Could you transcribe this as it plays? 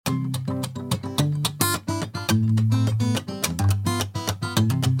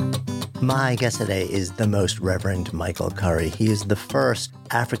My guest today is the Most Reverend Michael Curry. He is the first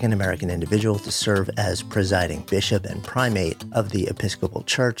African-American individual to serve as presiding bishop and primate of the Episcopal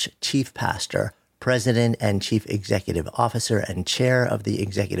Church, chief pastor, president and chief executive officer, and chair of the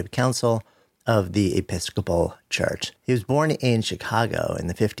Executive Council of the Episcopal Church. He was born in Chicago in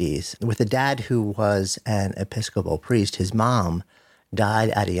the 50s with a dad who was an Episcopal priest. His mom died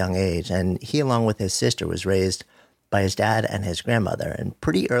at a young age, and he, along with his sister, was raised by his dad and his grandmother. And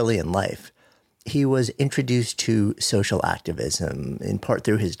pretty early in life, he was introduced to social activism, in part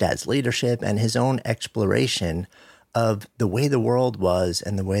through his dad's leadership and his own exploration of the way the world was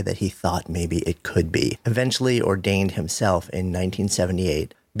and the way that he thought maybe it could be. Eventually ordained himself in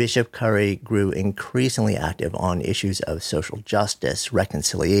 1978, Bishop Curry grew increasingly active on issues of social justice,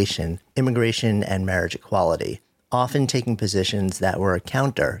 reconciliation, immigration, and marriage equality, often taking positions that were a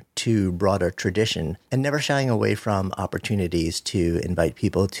counter to broader tradition and never shying away from opportunities to invite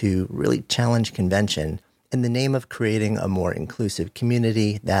people to really challenge convention in the name of creating a more inclusive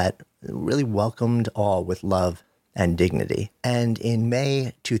community that really welcomed all with love and dignity. And in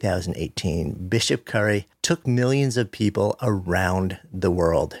May 2018, Bishop Curry took millions of people around the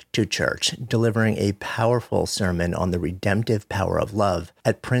world to church, delivering a powerful sermon on the redemptive power of love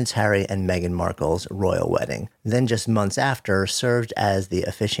at Prince Harry and Meghan Markle's royal wedding. Then just months after, served as the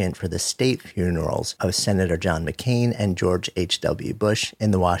officiant for the state funerals of Senator John McCain and George H.W. Bush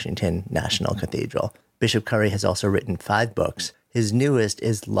in the Washington National Cathedral. Bishop Curry has also written 5 books. His newest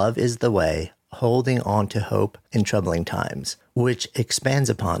is Love is the Way: Holding On to Hope in Troubling Times, which expands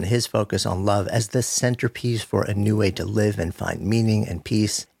upon his focus on love as the centerpiece for a new way to live and find meaning and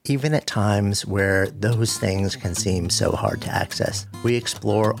peace, even at times where those things can seem so hard to access. We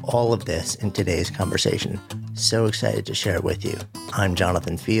explore all of this in today's conversation. So excited to share it with you. I'm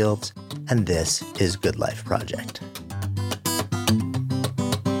Jonathan Fields, and this is Good Life Project.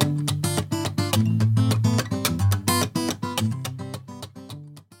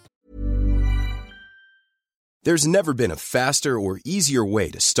 There's never been a faster or easier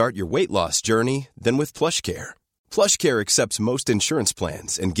way to start your weight loss journey than with PlushCare. PlushCare accepts most insurance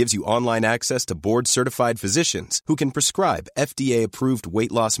plans and gives you online access to board-certified physicians who can prescribe FDA-approved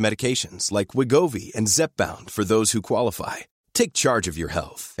weight loss medications like Wegovy and Zepbound for those who qualify. Take charge of your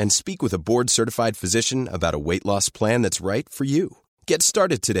health and speak with a board-certified physician about a weight loss plan that's right for you. Get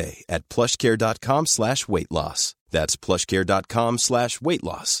started today at plushcare.com/weight loss. That's plushcare.com/weight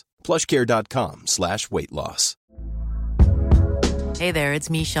loss. plushcare.com/weight loss. Hey there, it's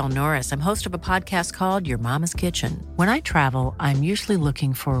Michelle Norris. I'm host of a podcast called Your Mama's Kitchen. When I travel, I'm usually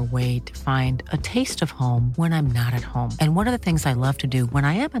looking for a way to find a taste of home when I'm not at home. And one of the things I love to do when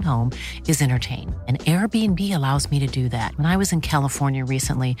I am at home is entertain. And Airbnb allows me to do that. When I was in California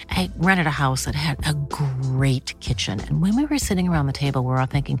recently, I rented a house that had a great kitchen. And when we were sitting around the table, we're all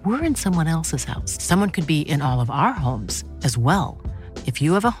thinking, we're in someone else's house. Someone could be in all of our homes as well. If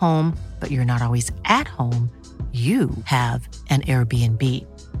you have a home, but you're not always at home, you have an Airbnb.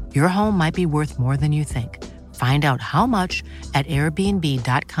 Your home might be worth more than you think. Find out how much at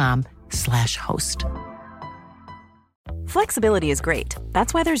airbnb.com/host. Flexibility is great.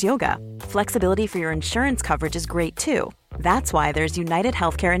 That's why there's yoga. Flexibility for your insurance coverage is great too. That's why there's United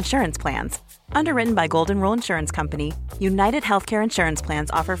Healthcare Insurance Plans. Underwritten by Golden Rule Insurance Company, United Healthcare Insurance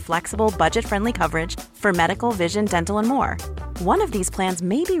Plans offer flexible, budget-friendly coverage for medical, vision, dental, and more. One of these plans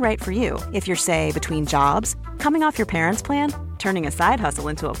may be right for you if you're, say, between jobs, coming off your parents' plan, turning a side hustle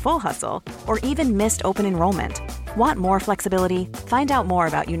into a full hustle, or even missed open enrollment. Want more flexibility? Find out more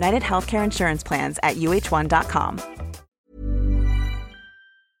about United Healthcare Insurance Plans at uh1.com.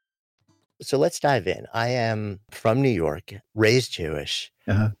 So let's dive in. I am from New York, raised Jewish,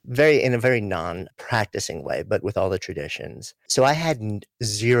 in a very non-practicing way, but with all the traditions. So I had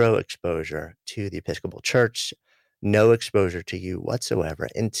zero exposure to the Episcopal Church, no exposure to you whatsoever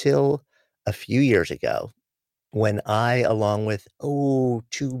until a few years ago when I, along with,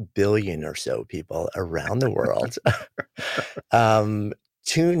 2 billion or so people around the world,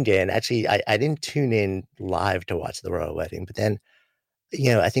 tuned in. Actually, I didn't tune in live to watch the royal wedding, but then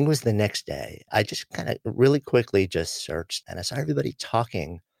I think it was the next day, I just kind of really quickly just searched and I saw everybody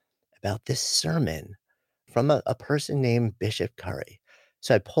talking about this sermon from a person named Bishop Curry.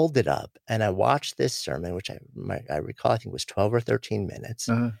 So I pulled it up and I watched this sermon, which I recall, I think was 12 or 13 minutes.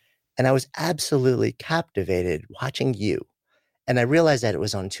 And I was absolutely captivated watching you. And I realized that it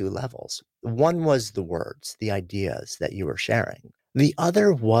was on 2 levels. One was the words, the ideas that you were sharing. The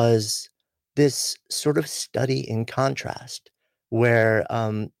other was this sort of study in contrast, where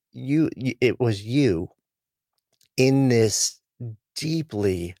it was you in this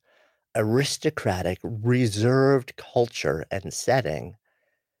deeply aristocratic, reserved culture and setting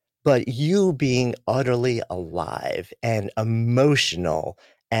but you being utterly alive and emotional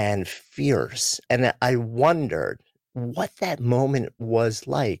and fierce. And I wondered what that moment was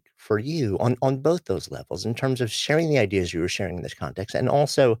like for you on both those levels in terms of sharing the ideas you were sharing in this context and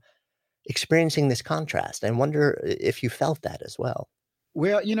also experiencing this contrast. I wonder if you felt that as well.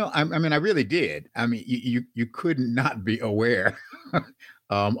 Well, I mean, I really did. I mean, you could not be aware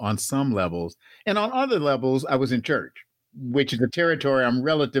on some levels, and on other levels, I was in church, which is a territory I'm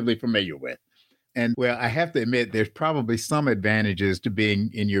relatively familiar with. And well, I have to admit, there's probably some advantages to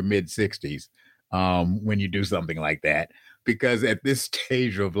being in your mid 60s when you do something like that, because at this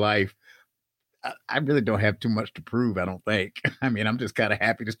stage of life, I really don't have too much to prove, I don't think. I mean, I'm just kind of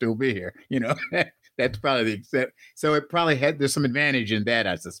happy to still be here, That's probably the except. So it probably there's some advantage in that,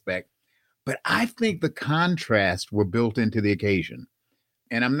 I suspect. But I think the contrast were built into the occasion.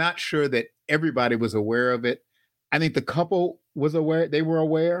 And I'm not sure that everybody was aware of it. I think the couple was aware, they were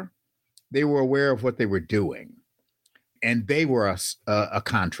aware. They were aware of what they were doing. And they were a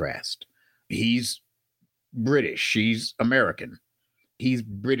contrast. He's British, she's American. He's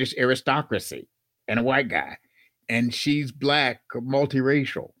British aristocracy and a white guy. And she's Black,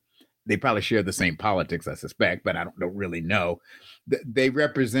 multiracial. They probably share the same politics, I suspect, but I don't really know. They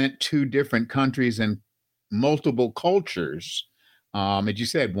represent two different countries and multiple cultures. As you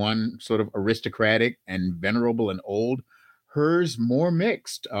said, one sort of aristocratic and venerable and old, hers more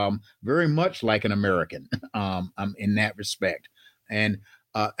mixed, very much like an American in that respect. And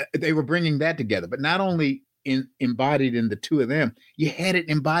they were bringing that together, but not only embodied in the two of them, you had it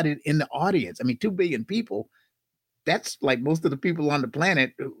embodied in the audience. I mean, 2 billion people, that's like most of the people on the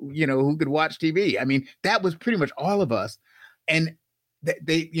planet, who could watch TV. I mean, that was pretty much all of us. And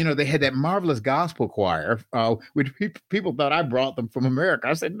they had that marvelous gospel choir, which people thought I brought them from America.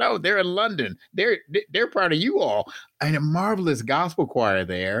 I said, no, they're in London. They're part of you all. And a marvelous gospel choir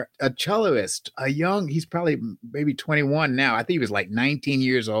there, a celloist, he's probably maybe 21 now. I think he was like 19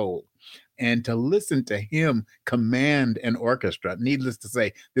 years old. And to listen to him command an orchestra, needless to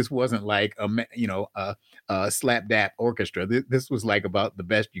say, this wasn't like a slapdash orchestra. This was like about the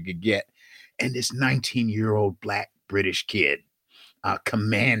best you could get. And this 19-year-old Black British kid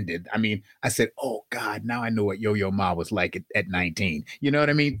commanded. I mean, I said, oh God, now I know what Yo-Yo Ma was like at 19. You know what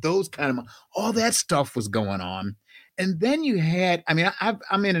I mean? Those kind of, all that stuff was going on. And then you had, I mean,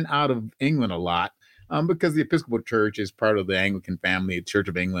 I'm in and out of England a lot. Because the Episcopal Church is part of the Anglican family, the Church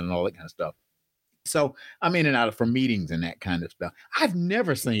of England, and all that kind of stuff. So I'm in and out for meetings and that kind of stuff. I've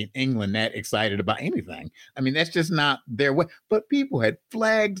never seen England that excited about anything. I mean, that's just not their way. But people had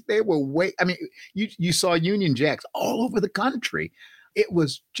flags. They were I mean, you saw Union Jacks all over the country. It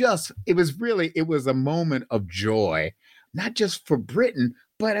was a moment of joy, not just for Britain,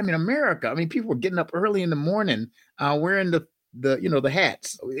 but I mean, America. I mean, people were getting up early in the morning, wearing the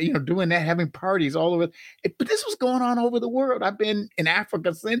hats, doing that, having parties all over. But this was going on over the world. I've been in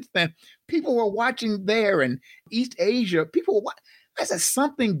Africa since then. People were watching there, and East Asia. I said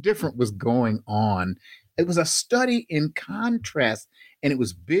something different was going on. It was a study in contrast, and it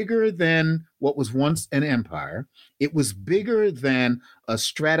was bigger than what was once an empire. It was bigger than a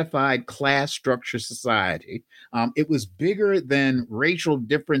stratified class structure society. It was bigger than racial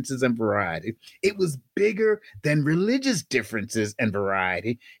differences and variety. It was bigger than religious differences and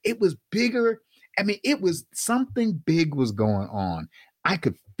variety. It was bigger. I mean, it was something big was going on. I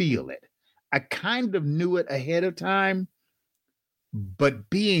could feel it. I kind of knew it ahead of time. But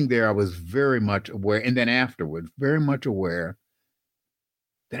being there, I was very much aware, and then afterwards, very much aware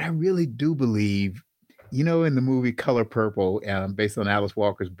that I really do believe, in the movie Color Purple, based on Alice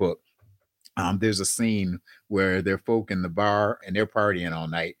Walker's book, there's a scene where there are folk in the bar and they're partying all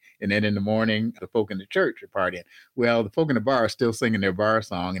night. And then in the morning, the folk in the church are partying. Well, the folk in the bar are still singing their bar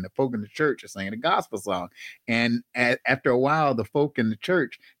song, and the folk in the church are singing a gospel song. And after a while, the folk in the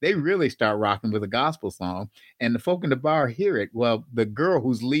church, they really start rocking with a gospel song. And the folk in the bar hear it. Well, the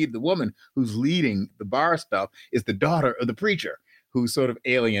woman who's leading the bar stuff is the daughter of the preacher, who's sort of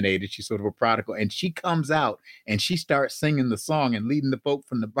alienated. She's sort of a prodigal. And she comes out and she starts singing the song and leading the folk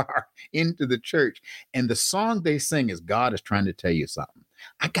from the bar into the church. And the song they sing is God is trying to tell you something.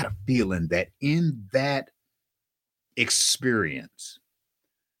 I got a feeling that in that experience,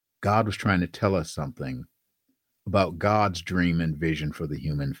 God was trying to tell us something about God's dream and vision for the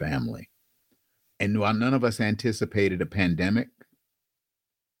human family. And while none of us anticipated a pandemic,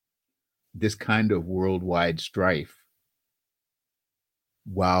 this kind of worldwide strife,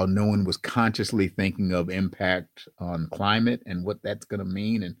 while no one was consciously thinking of impact on climate and what that's going to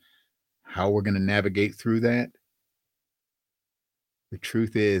mean and how we're going to navigate through that, the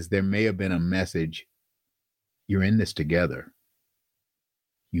truth is there may have been a message. You're in this together.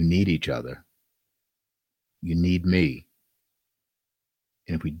 You need each other. You need me.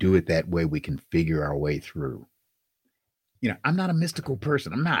 And if we do it that way, we can figure our way through. I'm not a mystical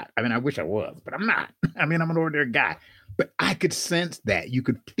person. I'm not. I mean, I wish I was, but I'm not. I mean, I'm an ordinary guy. But I could sense that. You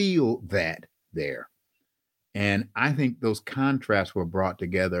could feel that there. And I think those contrasts were brought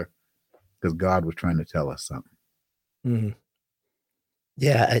together because God was trying to tell us something. Mm-hmm.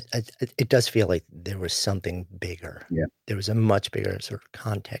 Yeah, it does feel like there was something bigger. Yeah. There was a much bigger sort of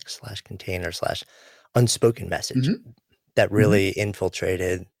context / container / unspoken message that really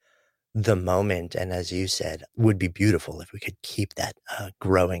infiltrated the moment. And as you said, would be beautiful if we could keep that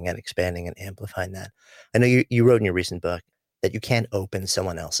growing and expanding and amplifying that. I know you wrote in your recent book that you can't open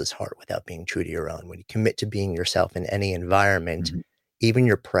someone else's heart without being true to your own. When you commit to being yourself in any environment, even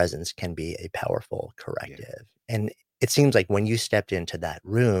your presence can be a powerful corrective. Yeah. And it seems like when you stepped into that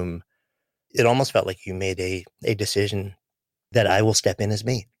room, it almost felt like you made a decision that I will step in as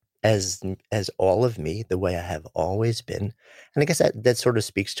me, as all of me, the way I have always been. And I guess that sort of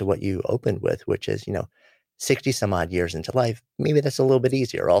speaks to what you opened with, which is, 60 some odd years into life, maybe that's a little bit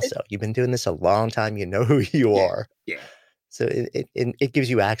easier also. You've been doing this a long time. You know who you are. Yeah. So it gives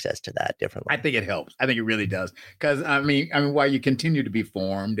you access to that differently. I think it helps. I think it really does. Because I mean, while you continue to be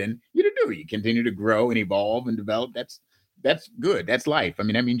formed and you continue to grow and evolve and develop, that's good. That's life. I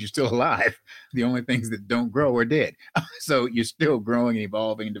mean, that means you're still alive. The only things that don't grow are dead. So you're still growing and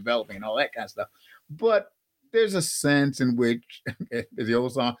evolving and developing and all that kind of stuff. But there's a sense in which, as the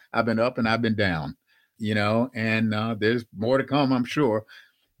old song, I've been up and I've been down, and there's more to come, I'm sure.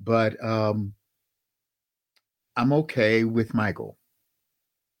 But I'm okay with Michael.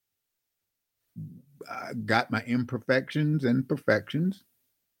 I got my imperfections and perfections.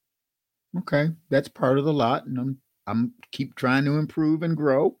 Okay, that's part of the lot, and I'm keep trying to improve and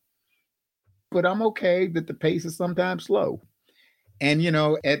grow. But I'm okay that the pace is sometimes slow. And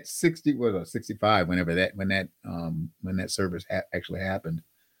at 65, when that service actually happened,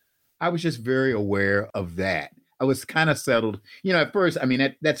 I was just very aware of that. I was kind of settled. At first, I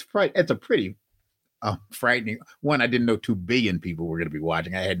mean, that's a pretty frightening one. I didn't know 2 billion people were going to be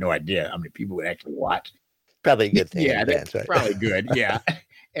watching. I had no idea how many people would actually watch. Probably a good thing. Yeah, that's right? Probably good. Yeah.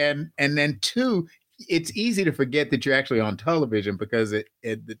 And then 2, it's easy to forget that you're actually on television because at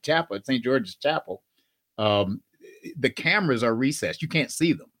the chapel, at St. George's Chapel, the cameras are recessed. You can't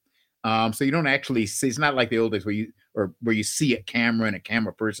see them. So you don't actually see. It's not like the old days where you see a camera and a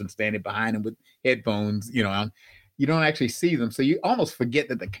camera person standing behind them with headphones, on. You don't actually see them. So you almost forget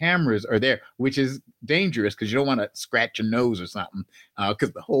that the cameras are there, which is dangerous because you don't want to scratch your nose or something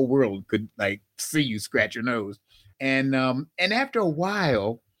because the whole world could see you scratch your nose. And after a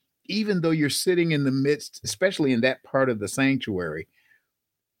while, even though you're sitting in the midst, especially in that part of the sanctuary,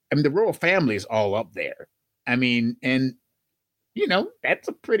 I mean, the royal family is all up there. I mean, and, that's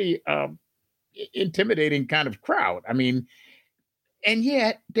a pretty intimidating kind of crowd. I mean, and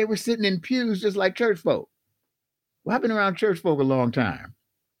yet they were sitting in pews just like church folk. Well, I've been around church folk a long time,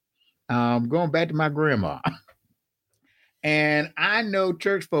 going back to my grandma. And I know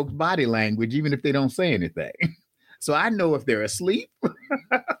church folks' body language, even if they don't say anything. So I know if they're asleep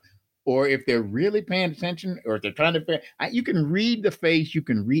or if they're really paying attention or if they're trying to you can read the face, you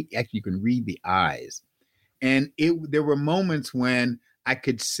can read the eyes. And there were moments when I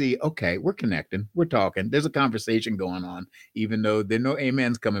could see, okay, we're connecting, we're talking, there's a conversation going on, even though there are no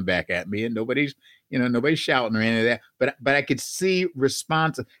amens coming back at me and nobody's shouting or any of that. But I could see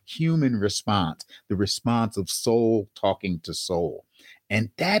human response, the response of soul talking to soul. And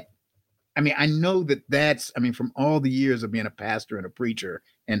that, I mean, I know that's from all the years of being a pastor and a preacher,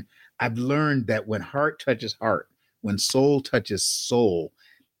 and I've learned that when heart touches heart, when soul touches soul,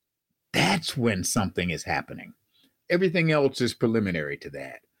 that's when something is happening. Everything else is preliminary to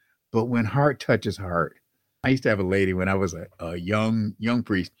that. But when heart touches heart, I used to have a lady when I was a young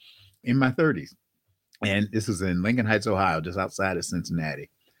priest in my 30s. And this was in Lincoln Heights, Ohio, just outside of Cincinnati,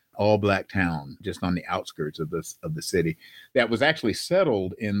 all Black town, just on the outskirts of the city, that was actually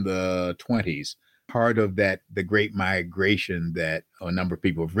settled in the 20s, part of the Great Migration that a number of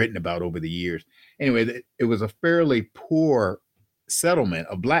people have written about over the years. Anyway, it was a fairly poor settlement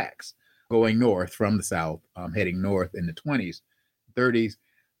of Blacks going north from the South, heading north in the 20s, 30s.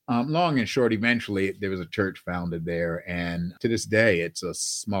 Long and short, eventually there was a church founded there. And to this day, it's a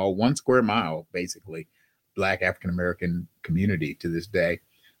small 1 square mile, basically, Black African-American community to this day,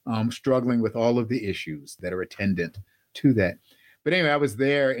 struggling with all of the issues that are attendant to that. But anyway, I was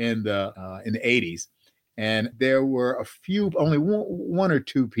there in the 80s, and there were only one or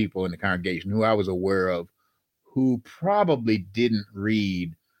two people in the congregation who I was aware of who probably didn't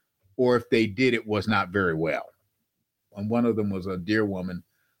read, or if they did, it was not very well. And one of them was a dear woman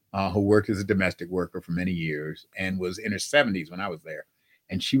who worked as a domestic worker for many years and was in her 70s when I was there.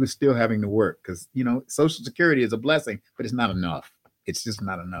 And she was still having to work because, Social Security is a blessing, but it's not enough. It's just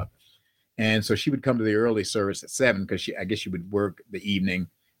not enough. And so she would come to the early service at 7 because I guess she would work the evening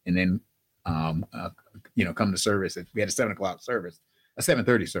and then, come to service. We had a 7 o'clock service, a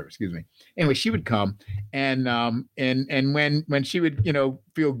 7:30 service, excuse me. Anyway, she would come and when she would,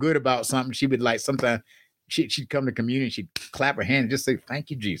 feel good about something, she would sometimes she'd come to communion, she'd clap her hand and just say, "Thank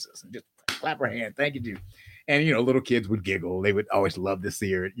you, Jesus." And just clap her hand, "Thank you, Jesus." And, little kids would giggle. They would always love to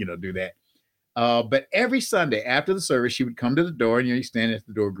see her, do that. But every Sunday after the service, she would come to the door and, you stand at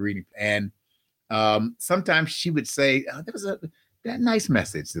the door greeting. And sometimes she would say, there was that nice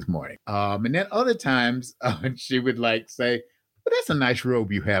message this morning. And then other times she would say, "Well, that's a nice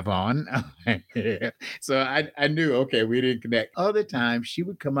robe you have on." So I knew, okay, we didn't connect. Other times she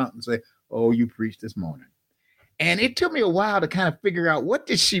would come out and say, "Oh, you preached this morning." And it took me a while to kind of figure out what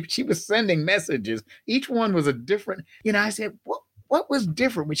did she was sending messages. Each one was a different, I said, what was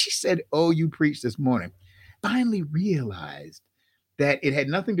different when she said, "Oh, you preached this morning"? Finally realized that it had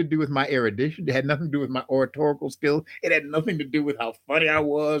nothing to do with my erudition. It had nothing to do with my oratorical skills. It had nothing to do with how funny I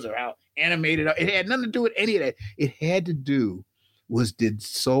was or how animated. It had nothing to do with any of that. It had to do was, did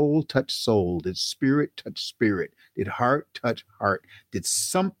soul touch soul? Did spirit touch spirit? Did heart touch heart? Did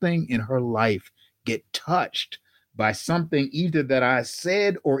something in her life get touched by something either that I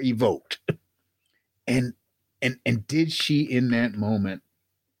said or evoked? And did she in that moment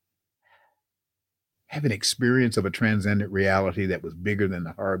have an experience of a transcendent reality that was bigger than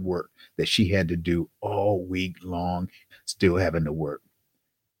the hard work that she had to do all week long, still having to work?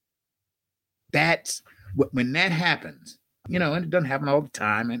 That's when that happens, and it doesn't happen all the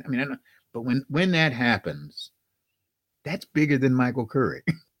time. And but when that happens, that's bigger than Michael Curry.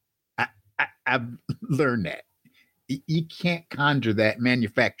 I've learned that. You can't conjure that,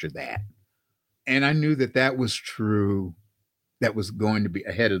 manufacture that. And I knew that was true. That was going to be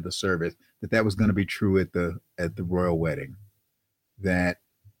ahead of the service, that was going to be true at the royal wedding, that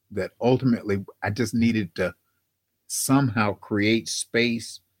ultimately I just needed to somehow create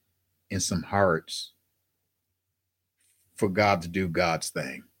space in some hearts for God to do God's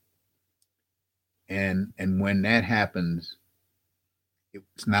thing. And when that happens,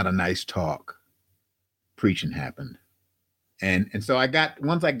 it's not a nice talk. Preaching happened. And so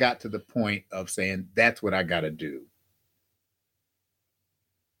once I got to the point of saying, that's what I got to do,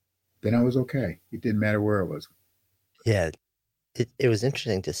 then I was okay. It didn't matter where it was. Yeah. It was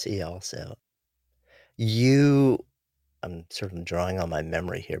interesting to see also. I'm sort of drawing on my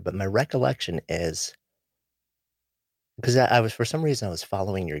memory here, but my recollection is, because for some reason, I was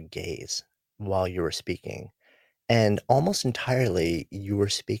following your gaze while you were speaking. And almost entirely, you were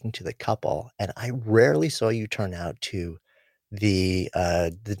speaking to the couple. And I rarely saw you turn out to the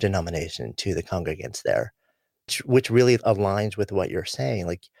denomination, to the congregants there, which really aligns with what you're saying.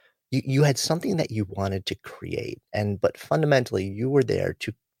 Like you had something that you wanted to create, but fundamentally you were there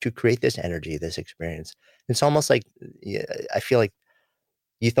to create this energy, this experience. It's almost like, I feel like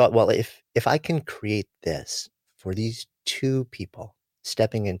you thought, well, if I can create this for these two people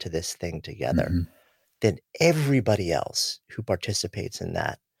stepping into this thing together, Mm-hmm. then everybody else who participates in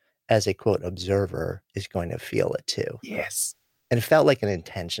that as a quote observer is going to feel it too. Yes. And it felt like an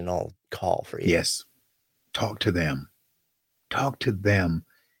intentional call for you. Yes. Talk to them.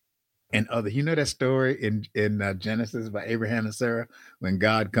 And that story in Genesis about Abraham and Sarah, when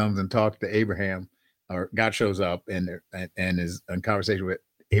God comes and talks to Abraham, or God shows up and is in conversation with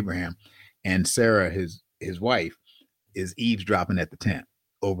Abraham, and Sarah, his wife, is eavesdropping at the tent,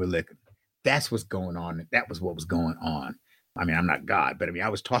 overlooking. That's what's going on. That was what was going on. I mean, I'm not God, but I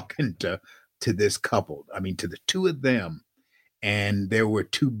was talking to this couple. To the two of them, and there were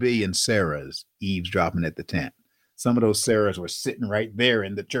 2 billion Sarahs eavesdropping at the tent. Some of those Sarahs were sitting right there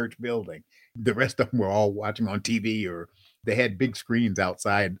in the church building. The rest of them were all watching on TV, or they had big screens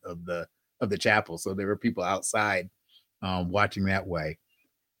outside of the chapel. So there were people outside watching that way,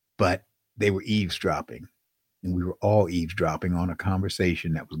 but they were eavesdropping, and we were all eavesdropping on a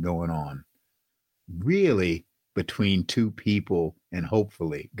conversation that was going on, really between 2 people and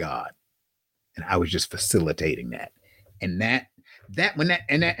hopefully God. And I was just facilitating that. And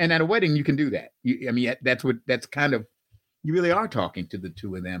and at a wedding, you can do that. That's kind of, you really are talking to the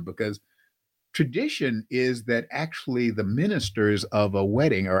 2 of them, because tradition is that actually the ministers of a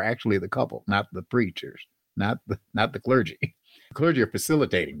wedding are actually the couple, not the preachers, not the clergy. The clergy are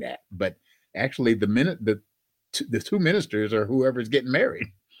facilitating that, but actually the 2 ministers are whoever's getting married.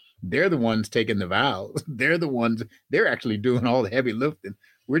 They're the ones taking the vows. They're actually doing all the heavy lifting.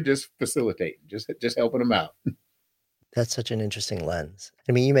 We're just facilitating, just helping them out. That's such an interesting lens.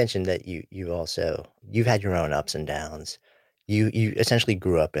 I mean, you mentioned that you've had your own ups and downs. You essentially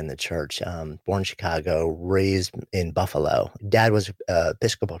grew up in the church, born in Chicago, raised in Buffalo. Dad was a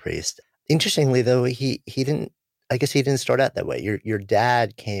Episcopal priest. Interestingly, though, he didn't. I guess he didn't start out that way. Your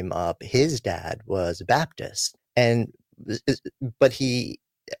dad came up. His dad was a Baptist, and but he,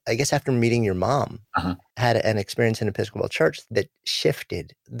 I guess, after meeting your mom, Uh-huh. had an experience in Episcopal church that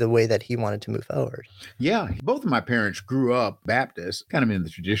shifted the way that he wanted to move forward. Yeah, both of my parents grew up Baptist, kind of in the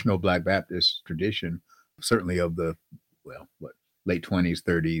traditional Black Baptist tradition, certainly of the, well, what, late 20s,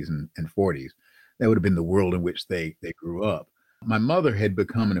 30s, and 40s. That would have been the world in which they grew up. My mother had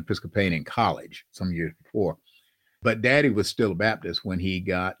become an Episcopalian in college some years before, but Daddy was still a Baptist when he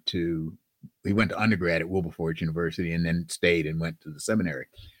went to undergrad at Wilberforce University and then stayed and went to the seminary.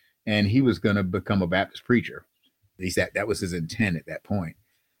 And he was going to become a Baptist preacher. At least that was his intent at that point.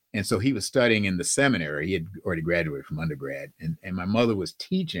 And so he was studying in the seminary. He had already graduated from undergrad. And my mother was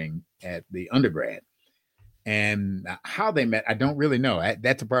teaching at the undergrad. And how they met, I don't really know.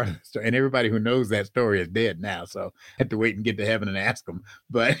 That's a part of the story. And everybody who knows that story is dead now. So I had to wait and get to heaven and ask them.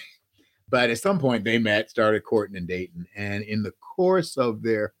 But at some point they met, started courting and dating. And in the course of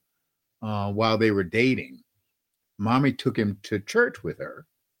their, while they were dating, Mommy took him to church with her.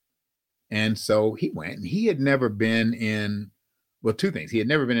 And so he went, and he had never been in, well, two things. He had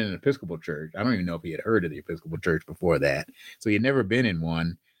never been in an Episcopal church. I don't even know if he had heard of the Episcopal church before that. So he had never been in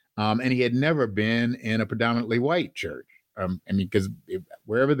one. And he had never been in a predominantly white church. I mean, because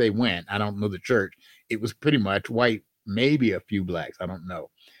wherever they went, I don't know the church, it was pretty much white, maybe a few blacks. I don't know.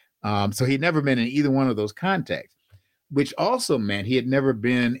 So he'd never been in either one of those contexts, which also meant he had never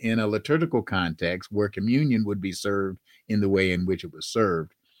been in a liturgical context where communion would be served in the way in which it was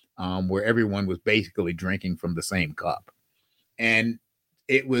served, where everyone was basically drinking from the same cup. And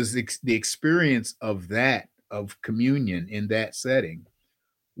it was the experience of that, of communion in that setting,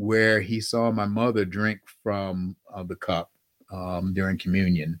 where he saw my mother drink from the cup during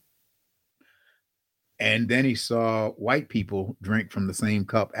communion. And then he saw white people drink from the same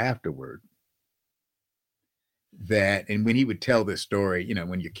cup afterward. And when he would tell this story, you know,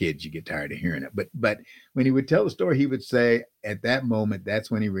 when you're kids, you get tired of hearing it. But when he would tell the story, he would say at that moment, that's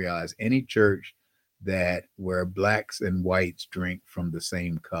when he realized any church where blacks and whites drink from the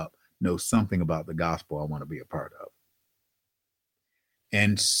same cup knows something about the gospel I want to be a part of.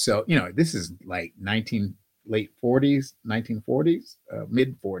 And so, you know, this is like late 40s, 1940s,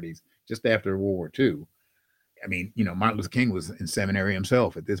 mid 40s, just after World War II. I mean, you know, Martin Luther King was in seminary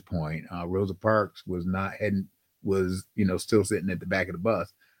himself at this point. Rosa Parks was still sitting at the back of the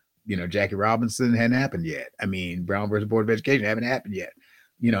bus. You know, Jackie Robinson hadn't happened yet. I mean, Brown versus Board of Education haven't happened yet.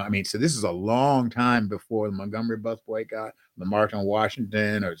 You know, I mean, so this is a long time before the Montgomery bus boycott, the March on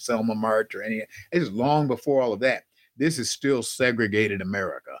Washington, or Selma March, or any. This is long before all of that. This is still segregated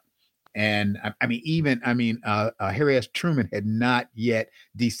America. And Harry S. Truman had not yet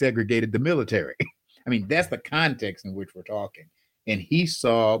desegregated the military. I mean, that's the context in which we're talking. And he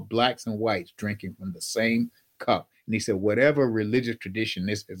saw blacks and whites drinking from the same cup. And he said, whatever religious tradition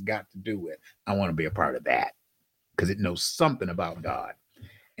this has got to do with, I want to be a part of that because it knows something about God.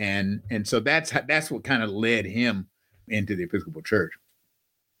 And so that's what kind of led him into the Episcopal Church.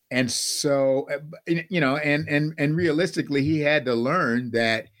 And so, you know, and realistically, he had to learn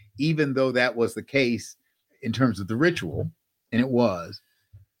that even though that was the case in terms of the ritual, and it was,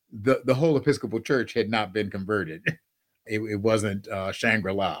 the whole Episcopal Church had not been converted. It wasn't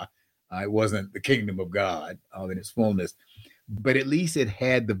Shangri-La. It wasn't the kingdom of God in its fullness, but at least it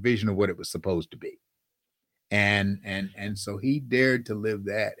had the vision of what it was supposed to be. And so he dared to live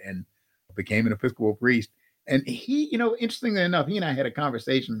that and became an Episcopal priest. And he, you know, interestingly enough, he and I had a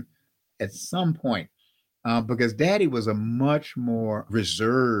conversation at some point because Daddy was a much more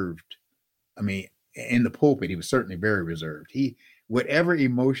reserved. I mean, in the pulpit, he was certainly very reserved. Whatever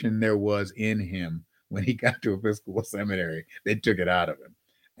emotion there was in him when he got to Episcopal seminary, they took it out of him.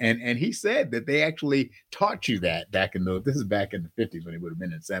 And he said that they actually taught you that this is back in the 50s when he would have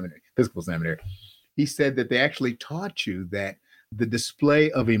been in seminary, Episcopal seminary. He said that they actually taught you that the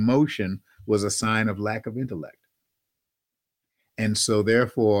display of emotion was a sign of lack of intellect. And so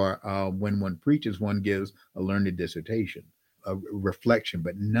therefore, when one preaches, one gives a learned dissertation, a reflection,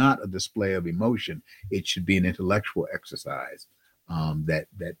 but not a display of emotion. It should be an intellectual exercise that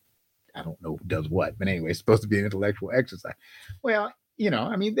I don't know does what, but anyway, it's supposed to be an intellectual exercise. Well, you know,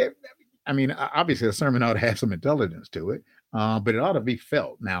 I mean, obviously a sermon ought to have some intelligence to it, but it ought to be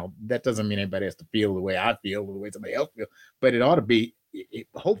felt. Now, that doesn't mean anybody has to feel the way I feel or the way somebody else feels, but it ought to be,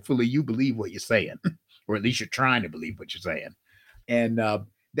 hopefully you believe what you're saying, or at least you're trying to believe what you're saying. And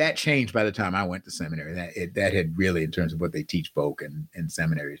that changed by the time I went to seminary. That had really, in terms of what they teach folk in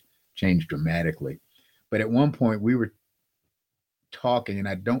seminaries, changed dramatically. But at one point we were talking, and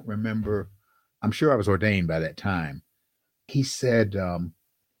I don't remember, I'm sure I was ordained by that time. He said,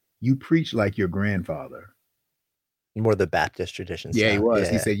 you preach like your grandfather. More the Baptist tradition Yeah, stuff. he was.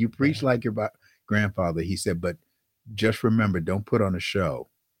 Yeah. He said, you preach like your grandfather. He said, but just remember, don't put on a show.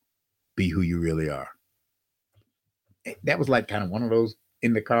 Be who you really are. That was like kind of one of those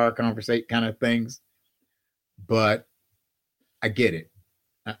in the car conversation kind of things. But I get it.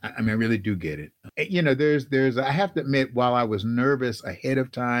 I mean, I really do get it. You know, I have to admit, while I was nervous ahead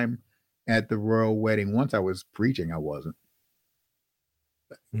of time at the royal wedding, once I was preaching, I wasn't.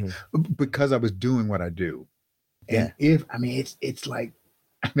 Because I was doing what I do. And it's like,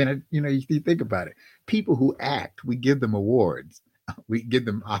 I mean, you think about it. People who act, we give them awards. We give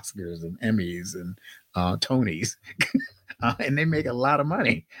them Oscars and Emmys and Tonys, and they make a lot of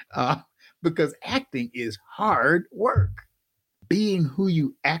money because acting is hard work. Being who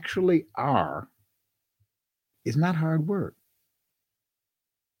you actually are is not hard work.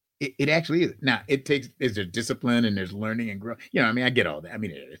 It actually is. Now, there's a discipline and there's learning and growth. You know, I mean, I get all that. I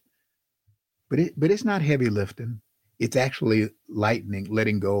mean, it is. But it's not heavy lifting. It's actually lightening,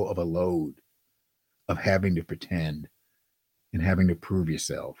 letting go of a load of having to pretend and having to prove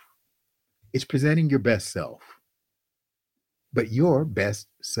yourself. It's presenting your best self, but your best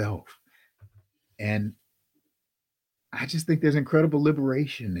self. And I just think there's incredible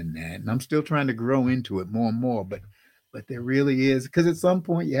liberation in that. And I'm still trying to grow into it more and more, but there really is. Because at some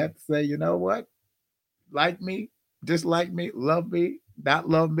point you have to say, you know what? Like me, dislike me, love me, not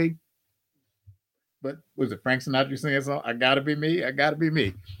love me. But was it Frank Sinatra singing song? I gotta be me. I gotta be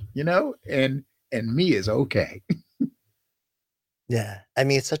me. You know, and me is okay. Yeah. I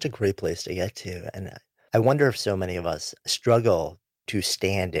mean, it's such a great place to get to. And I wonder if so many of us struggle to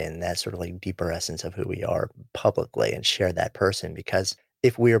stand in that sort of like deeper essence of who we are publicly and share that person. Because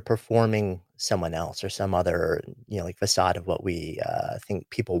if we are performing someone else or some other, like facade of what we think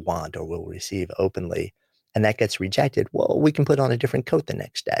people want or will receive openly, and that gets rejected, well, we can put on a different coat the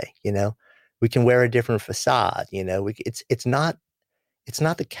next day. We can wear a different facade. It's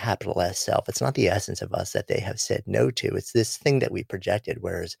not the capital S self. It's not the essence of us that they have said no to. It's this thing that we projected.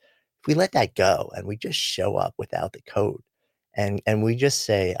 Whereas if we let that go and we just show up without the coat and we just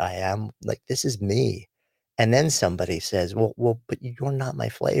say, I am, like, this is me. And then somebody says, well, but you're not my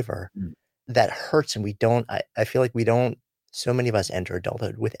flavor. That hurts. And I feel like so many of us enter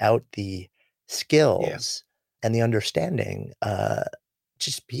adulthood without the skills and the understanding,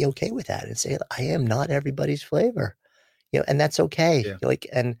 just be okay with that and say, I am not everybody's flavor. And that's okay.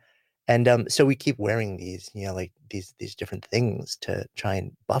 Yeah. So we keep wearing these, like these different things to try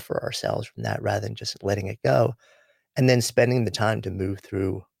and buffer ourselves from that rather than just letting it go. And then spending the time to move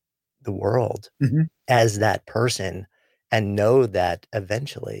through the world as that person and know that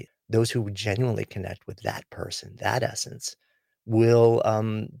eventually those who genuinely connect with that person, that essence, you'll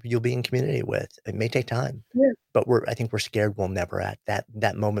be in community with. It may take time. Yeah. But I think we're scared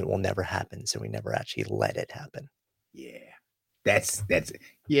that moment will never happen. So we never actually let it happen. Yeah. That's it.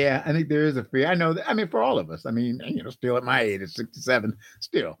 Yeah, I think there is a fear. I know that. I mean, for all of us. I mean, still at my age, at 67,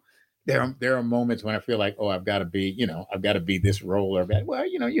 still there are moments when I feel like, oh, I've got to be this role or that. Well,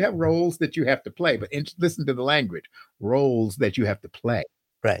 you have roles that you have to play, but listen to the language. Roles that you have to play,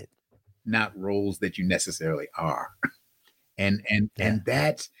 right? Not roles that you necessarily are. And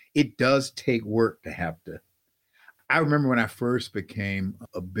that's, it does take work to have to. I remember when I first became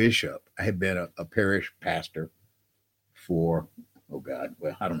a bishop, I had been a parish pastor for,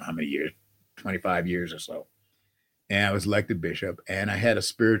 I don't know how many years, 25 years or so. And I was elected bishop, and I had a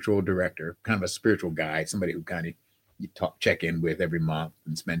spiritual director, kind of a spiritual guide, somebody who kind of you check in with every month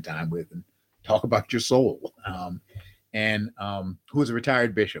and spend time with and talk about your soul, who was a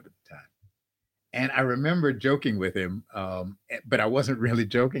retired bishop at the time. And I remember joking with him, but I wasn't really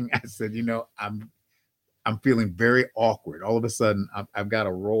joking. I said, I'm feeling very awkward. All of a sudden, I've got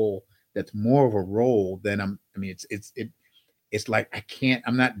a role that's more of a role than it's like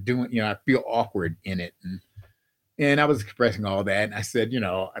I'm not doing, I feel awkward in it. And I was expressing all that. And I said,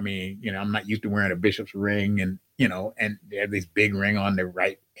 I'm not used to wearing a bishop's ring and they have this big ring on their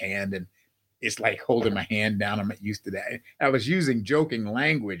right hand. And it's like holding my hand down. I'm not used to that. I was using joking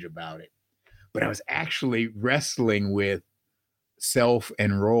language about it, but I was actually wrestling with self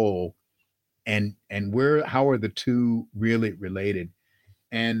and role and how are the two really related?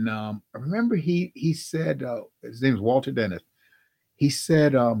 And I remember he said, his name is Walter Dennis. He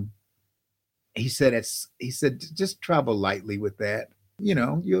said, just travel lightly with that.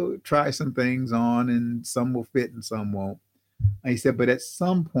 You'll try some things on and some will fit and some won't. He said, but at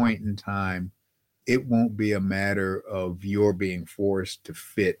some point in time, it won't be a matter of your being forced to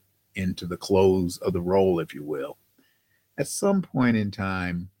fit into the clothes of the role, if you will. At some point in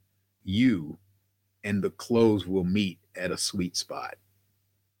time, you and the clothes will meet at a sweet spot,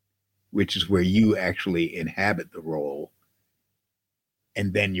 which is where you actually inhabit the role.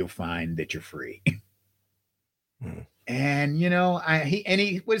 And then you'll find that you're free. Mm. And, you know,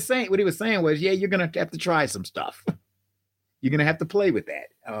 he was saying, what he was saying was, yeah, you're going to have to try some stuff. You're going to have to play with that.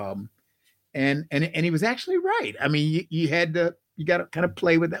 And he was actually right. I mean, you got to kind of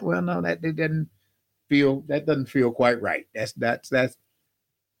play with that. Well, no, that doesn't feel quite right. That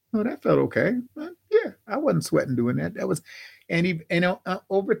felt okay. But yeah, I wasn't sweating doing that. That was,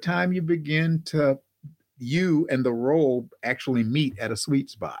 over time you begin to, you and the role actually meet at a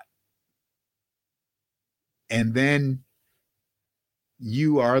sweet spot. And then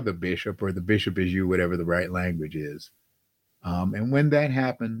you are the bishop, or the bishop is you, whatever the right language is. And when that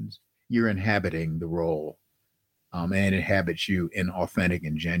happens, you're inhabiting the role, and it inhabits you in authentic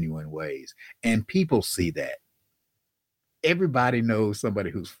and genuine ways. And people see that. Everybody knows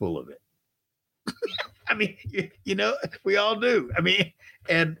somebody who's full of it. I mean, you know, we all do. I mean,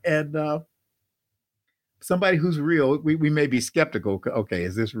 and somebody who's real, we may be skeptical. Okay,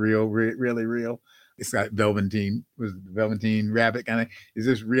 is this real? Really real? It's got Velveteen Rabbit kind of. Is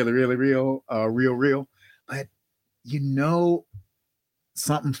this really real? Real? But you know,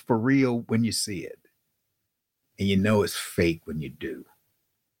 something's for real when you see it, and you know it's fake when you do.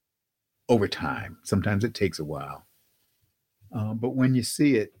 Over time, sometimes it takes a while, but when you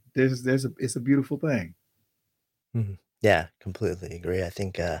see it, it's a beautiful thing. Mm-hmm. Yeah, completely agree. I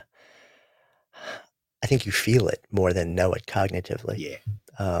think you feel it more than know it cognitively. Yeah.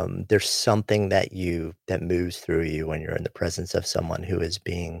 There's something that moves through you when you're in the presence of someone who is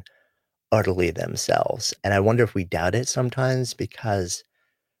being utterly themselves. And I wonder if we doubt it sometimes, because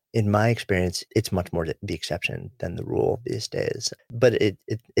in my experience, it's much more the exception than the rule these days. But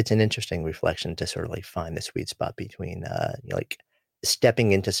it's an interesting reflection to sort of like find the sweet spot between like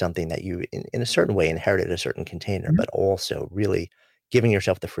stepping into something that you in a certain way inherited a certain container, mm-hmm. but also really giving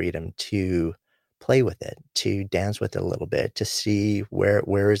yourself the freedom to play with it, to dance with it a little bit, to see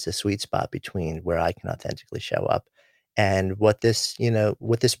where is the sweet spot between where I can authentically show up and what this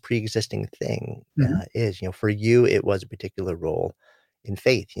pre-existing thing mm-hmm. is. You know, for you, it was a particular role in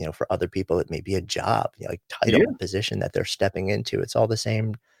faith. You know, for other people, it may be a job, you know, like title, yeah. position that they're stepping into. It's all the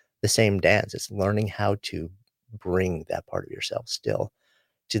same dance. It's learning how to bring that part of yourself still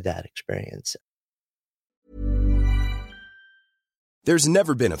to that experience. There's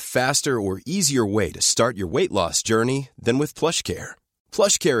never been a faster or easier way to start your weight loss journey than with PlushCare.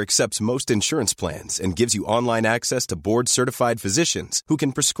 PlushCare accepts most insurance plans and gives you online access to board-certified physicians who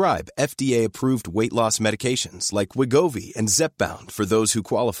can prescribe FDA-approved weight loss medications like Wegovy and Zepbound for those who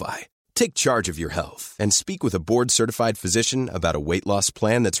qualify. Take charge of your health and speak with a board-certified physician about a weight loss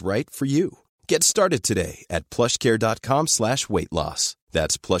plan that's right for you. Get started today at plushcare.com/weightloss.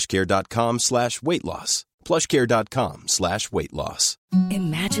 That's plushcare.com/weight loss. plushcare.com/weight loss.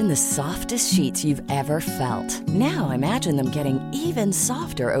 Imagine the softest sheets you've ever felt. Now imagine them getting even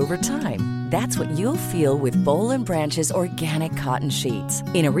softer over time. That's what you'll feel with Boll & Branch's organic cotton sheets.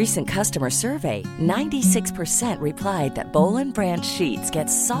 In a recent customer survey, 96% replied that Boll & Branch sheets get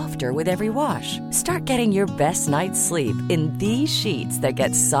softer with every wash. Start getting your best night's sleep in these sheets that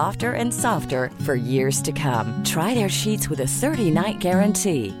get softer and softer for years to come. Try their sheets with a 30-night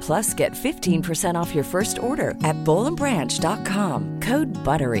guarantee. Plus, get 15% off your first order at bollandbranch.com. Code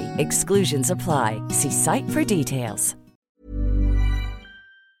BUTTERY. Exclusions apply. See site for details.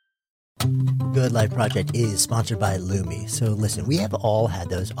 Good Life Project is sponsored by Lumi. So listen, we have all had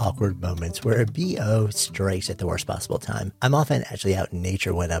those awkward moments where a BO strikes at the worst possible time. I'm often actually out in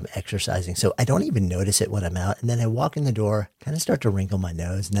nature when I'm exercising, so I don't even notice it when I'm out. And then I walk in the door, kind of start to wrinkle my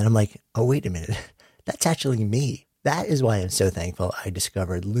nose, and then I'm like, oh, wait a minute, that's actually me. That is why I'm so thankful I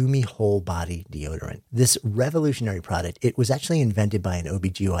discovered Lumi Whole Body Deodorant. This revolutionary product, it was actually invented by an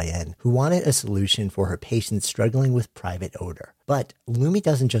OBGYN who wanted a solution for her patients struggling with private odor. But Lumi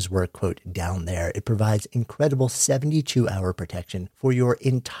doesn't just work, quote, down there. It provides incredible 72-hour protection for your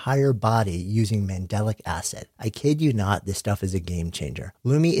entire body using mandelic acid. I kid you not, this stuff is a game changer.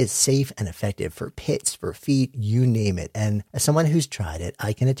 Lumi is safe and effective for pits, for feet, you name it. And as someone who's tried it,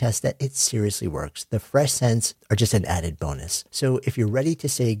 I can attest that it seriously works. The fresh scents are just an added bonus. So if you're ready to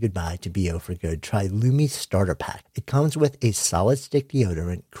say goodbye to BO for good, try Lumi's Starter Pack. It comes with a solid stick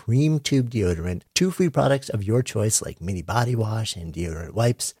deodorant, cream tube deodorant, 2 free products of your choice like mini body wash and deodorant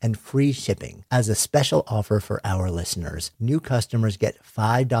wipes, and free shipping. As a special offer for our listeners, new customers get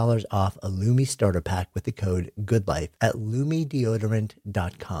 $5 off a Lumi starter pack with the code GOODLIFE at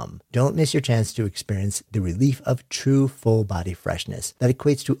LumiDeodorant.com. Don't miss your chance to experience the relief of true full body freshness that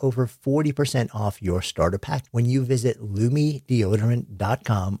equates to over 40% off your starter pack when you visit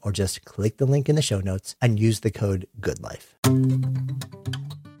LumiDeodorant.com or just click the link in the show notes and use the code GOODLIFE.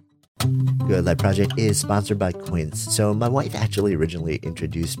 Good Life Project is sponsored by Quince. So my wife actually originally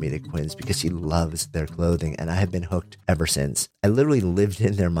introduced me to Quince because she loves their clothing, and I have been hooked ever since. I literally lived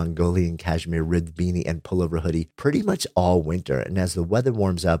in their Mongolian cashmere ribbed beanie and pullover hoodie pretty much all winter, and as the weather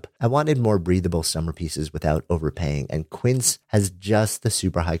warms up, I wanted more breathable summer pieces without overpaying, and Quince has just the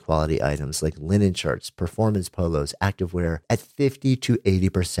super high quality items like linen shirts, performance polos, activewear at 50 to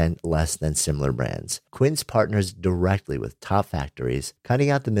 80% less than similar brands. Quince partners directly with top factories, cutting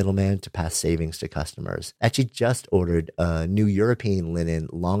out the middleman to pass savings to customers. Actually just ordered a new European linen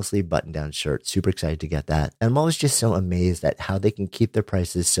long sleeve button down shirt. Super excited to get that. And I'm always just so amazed at how they can keep their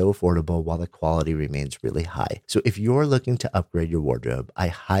prices so affordable while the quality remains really high. So if you're looking to upgrade your wardrobe, I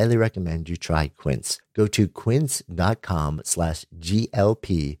highly recommend you try Quince. Go to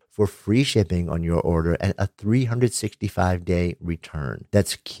quince.com/GLP for free shipping on your order and a 365-day return.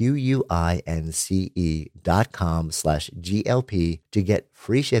 That's QUINCE.com/GLP to get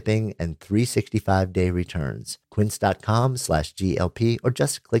free shipping and 365-day returns. Quince.com/GLP or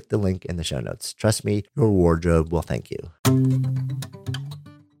just click the link in the show notes. Trust me, your wardrobe will thank you.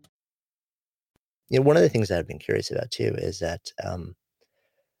 You know, one of the things that I've been curious about too is that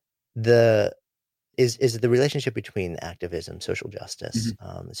the relationship between activism, social justice,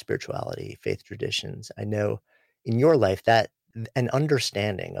 spirituality, faith traditions. I know in your life that an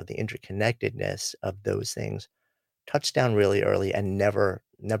understanding of the interconnectedness of those things touched down really early and never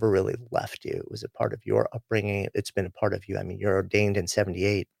really left you. It was a part of your upbringing. It's been a part of you. I mean, you're ordained in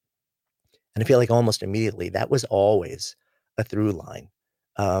 78. And I feel like almost immediately that was always a through line.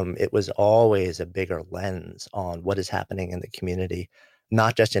 It was always a bigger lens on what is happening in the community,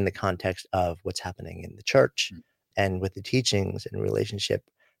 not just in the context of what's happening in the church and with the teachings and relationship,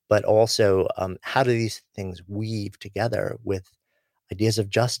 but also how do these things weave together with ideas of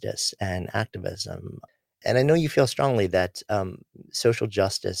justice and activism. And I know you feel strongly that social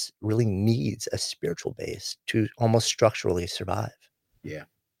justice really needs a spiritual base to almost structurally survive. Yeah,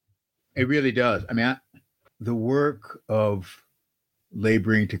 it really does. I mean, the work of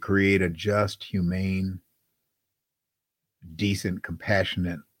laboring to create a just, humane, decent,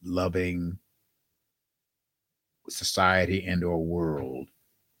 compassionate, loving society and or world,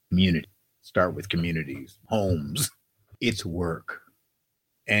 community, start with communities, homes. It's work.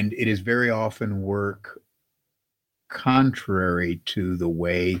 And it is very often work contrary to the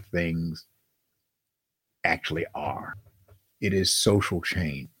way things actually are. It is social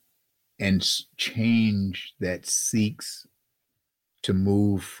change, and change that seeks to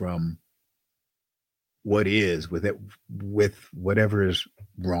move from what is with whatever is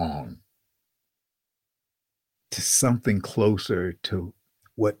wrong to something closer to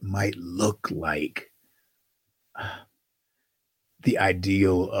what might look like the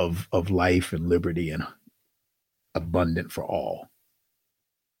ideal of life and liberty and abundant for all.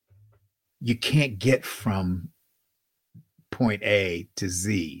 You can't get from point A to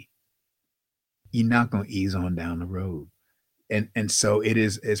Z. You're not going to ease on down the road. And so it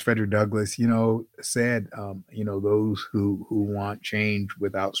is, as Frederick Douglass, said, those who want change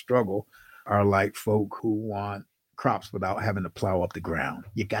without struggle are like folk who want crops without having to plow up the ground.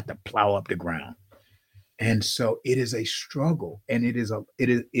 You got to plow up the ground. And so it is a struggle, and it is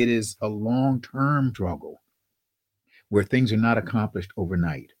a long-term struggle where things are not accomplished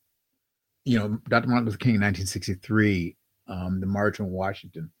overnight. Dr. Martin Luther King in 1963, the March on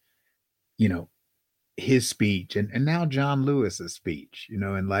Washington, his speech, and now John Lewis's speech,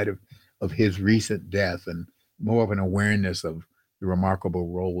 in light of his recent death and more of an awareness of the remarkable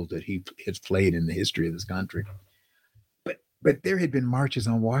roles that he has played in the history of this country. But there had been marches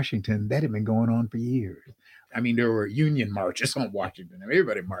on Washington that had been going on for years. I mean, there were union marches on Washington.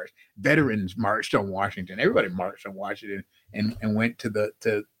 Everybody marched. Veterans marched on Washington. Everybody marched on Washington and went to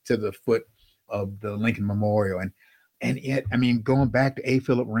the foot of the Lincoln Memorial. And yet, I mean, going back to A.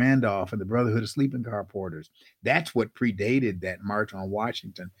 Philip Randolph and the Brotherhood of Sleeping Car Porters, that's what predated that March on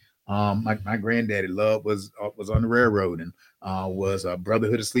Washington. My granddaddy was on the railroad and was a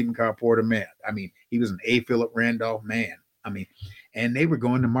Brotherhood of Sleeping Car Porter man. I mean, he was an A. Philip Randolph man. I mean, and they were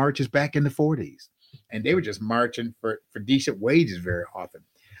going to marches back in the 40s, and they were just marching for decent wages very often.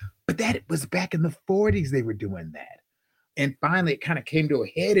 But that was back in the 40s they were doing that. And finally, it kind of came to a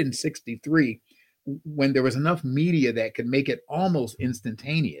head in 63 when there was enough media that could make it almost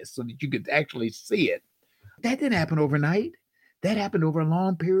instantaneous so that you could actually see it. That didn't happen overnight. That happened over a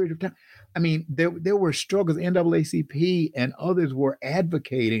long period of time. I mean, there were struggles. NAACP and others were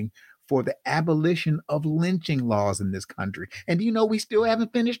advocating for the abolition of lynching laws in this country. And do you know we still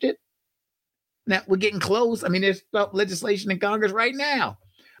haven't finished it? Now, we're getting close. I mean, there's legislation in Congress right now.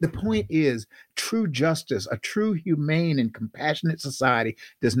 The point is, true justice, a true humane and compassionate society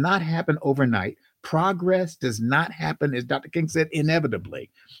does not happen overnight. Progress does not happen, as Dr. King said, inevitably.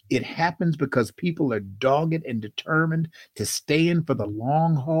 It happens because people are dogged and determined to stay in for the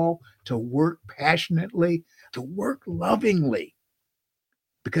long haul, to work passionately, to work lovingly.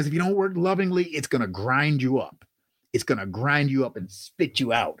 Because if you don't work lovingly, it's going to grind you up. It's going to grind you up and spit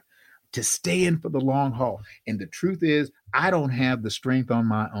you out. To stay in for the long haul. And the truth is, I don't have the strength on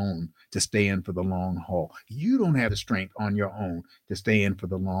my own to stay in for the long haul. You don't have the strength on your own to stay in for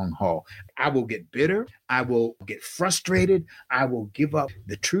the long haul. I will get bitter. I will get frustrated. I will give up.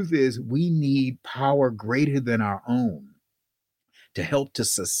 The truth is, we need power greater than our own to help to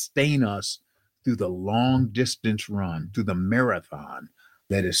sustain us through the long distance run, through the marathon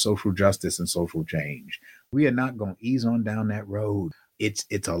that is social justice and social change. We are not going to ease on down that road.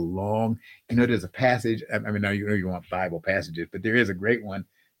 It's a long, there's a passage. I mean, now you want Bible passages, but there is a great one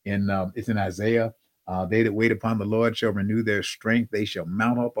it's in Isaiah. They that wait upon the Lord shall renew their strength. They shall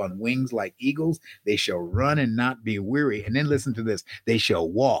mount up on wings like eagles. They shall run and not be weary. And then listen to this. They shall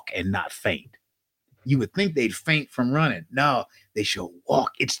walk and not faint. You would think they'd faint from running. No, they shall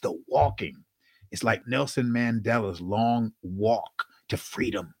walk. It's the walking. It's like Nelson Mandela's long walk to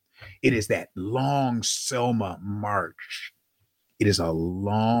freedom. It is that long Selma march. It is a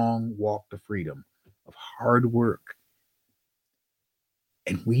long walk to freedom of hard work.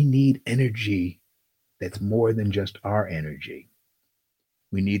 And we need energy that's more than just our energy.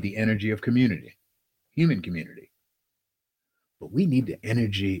 We need the energy of community, human community. But we need the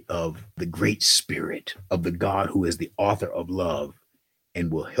energy of the great spirit of the God who is the author of love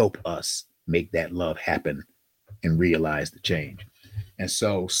and will help us make that love happen and realize the change. And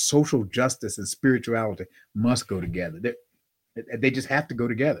so social justice and spirituality must go together. They just have to go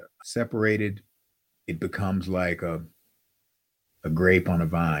together. Separated, it becomes like a grape on a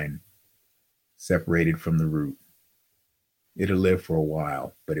vine, separated from the root. It'll live for a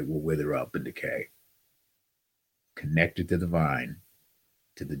while, but it will wither up and decay. Connected to the vine,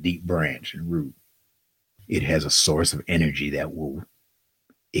 to the deep branch and root, it has a source of energy that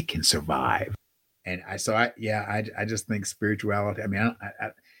it can survive. And I just think spirituality, I mean,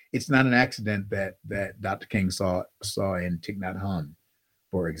 it's not an accident that Dr. King saw in Thich Nhat Hanh,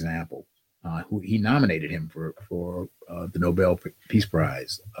 for example, who he nominated him for the Nobel Peace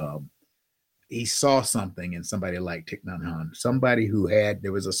Prize. He saw something in somebody like Thich Nhat Hanh, somebody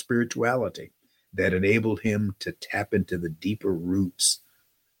there was a spirituality that enabled him to tap into the deeper roots,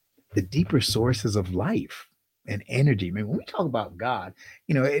 the deeper sources of life and energy. I mean, when we talk about God,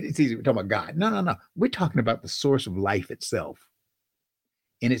 it's easy to talk about God. No. We're talking about the source of life itself.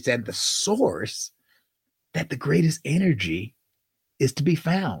 And it's at the source that the greatest energy is to be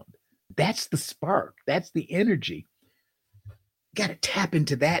found. That's the spark. That's the energy. You got to tap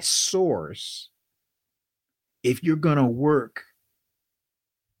into that source if you're going to work,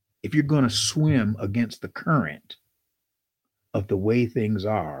 if you're going to swim against the current of the way things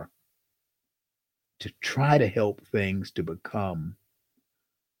are, to try to help things to become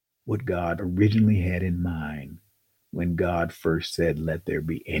what God originally had in mind when God first said, let there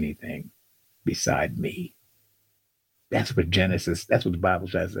be anything beside me. That's what the Bible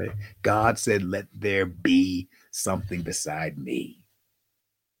tries to say. God said, let there be something beside me.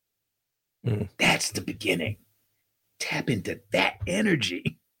 That's the beginning. Tap into that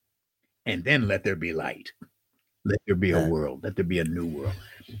energy and then let there be light. Let there be a world. Let there be a new world.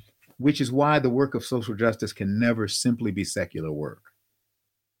 Which is why the work of social justice can never simply be secular work.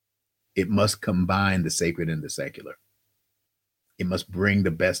 It must combine the sacred and the secular. It must bring the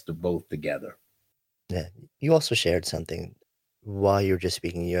best of both together. Yeah. You also shared something while you were just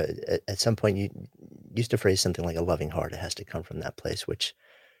speaking. At some point, you used to phrase something like a loving heart. It has to come from that place, which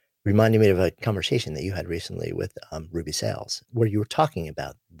reminded me of a conversation that you had recently with Ruby Sales, where you were talking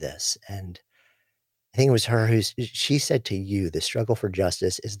about this. And I think it was her she said to you, the struggle for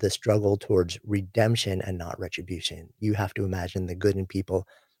justice is the struggle towards redemption and not retribution. You have to imagine the good in people,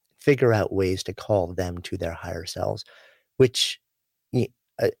 figure out ways to call them to their higher selves, which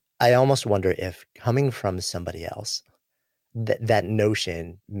I almost wonder if coming from somebody else, that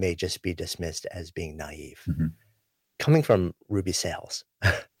notion may just be dismissed as being naive. Mm-hmm. Coming from Ruby Sales,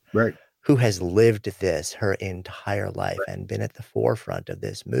 right, who has lived this her entire life and been at the forefront of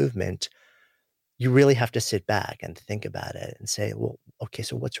this movement, you really have to sit back and think about it and say, well, okay,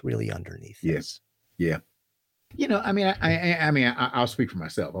 so what's really underneath this? Yeah. You know, I mean, I'll speak for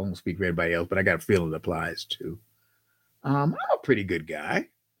myself. I won't speak for anybody else, but I got a feeling it applies too. I'm a pretty good guy,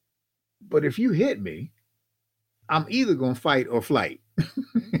 but if you hit me, I'm either going to fight or flight.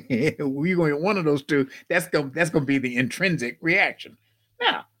 We're going one of those two. That's going to be the intrinsic reaction.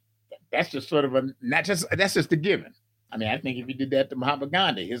 Now, that's just sort of that's just a given. I mean, I think if you did that to Mahatma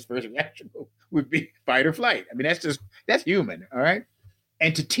Gandhi, his first reaction would be fight or flight. I mean, that's human. All right.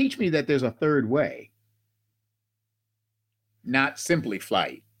 And to teach me that there's a third way, not simply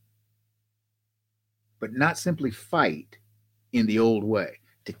flight, but not simply fight in the old way,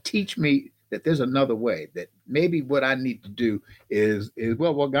 to teach me that there's another way, that maybe what I need to do is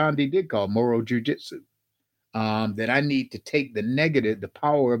what Gandhi did call moral jujitsu. That I need to take the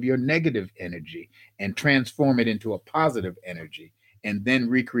power of your negative energy and transform it into a positive energy and then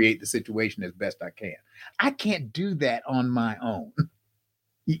recreate the situation as best I can. I can't do that on my own.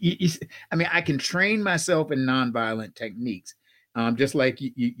 I mean, I can train myself in nonviolent techniques, just like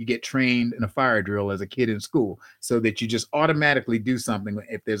you get trained in a fire drill as a kid in school, so that you just automatically do something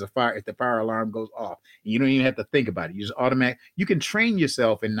if there's a fire, if the fire alarm goes off. You don't even have to think about it. You can train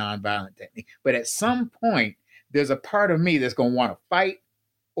yourself in nonviolent technique, but at some point, there's a part of me that's going to want to fight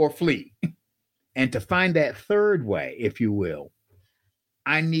or flee. And to find that third way, if you will,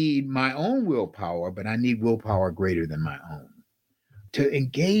 I need my own willpower, but I need willpower greater than my own. To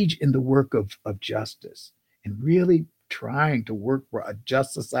engage in the work of justice and really trying to work for a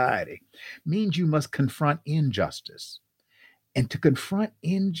just society means you must confront injustice. And to confront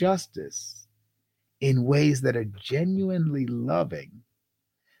injustice in ways that are genuinely loving,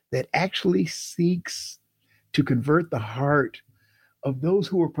 that actually seeks to convert the heart of those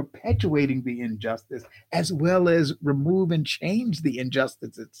who are perpetuating the injustice, as well as remove and change the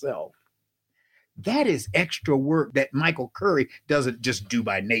injustice itself. That is extra work that Michael Curry doesn't just do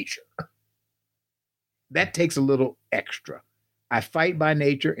by nature. That takes a little extra. I fight by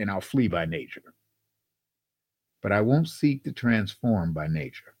nature and I'll flee by nature. But I won't seek to transform by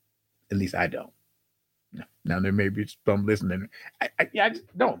nature. At least I don't. Now there may be some listening.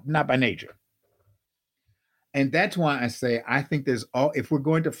 Not by nature. And that's why I say, I think if we're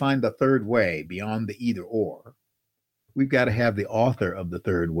going to find the third way beyond the either or, we've got to have the author of the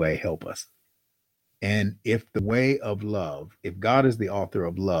third way help us. And if the way of love, if God is the author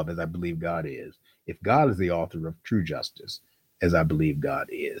of love, as I believe God is, if God is the author of true justice, as I believe God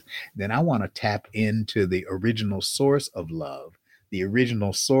is, then I want to tap into the original source of love, the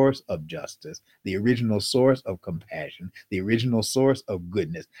original source of justice, the original source of compassion, the original source of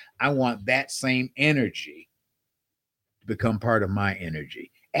goodness. I want that same energy to become part of my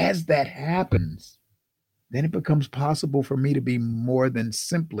energy. As that happens, then it becomes possible for me to be more than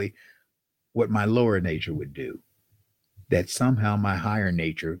simply what my lower nature would do. That somehow my higher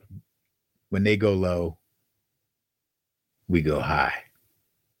nature, when they go low, we go high.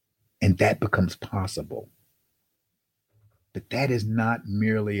 And that becomes possible. But that is not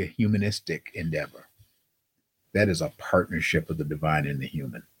merely a humanistic endeavor. That is a partnership of the divine and the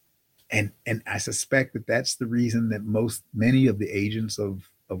human. And I suspect that that's the reason that many of the agents of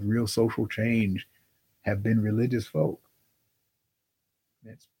real social change have been religious folk.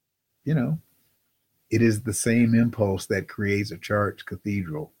 It's, it is the same impulse that creates a church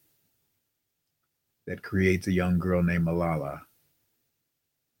cathedral, that creates a young girl named Malala,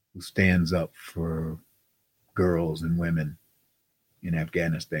 who stands up for girls and women in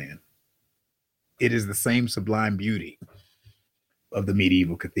Afghanistan. It is the same sublime beauty of the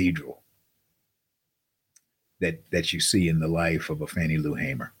medieval cathedral that you see in the life of a Fannie Lou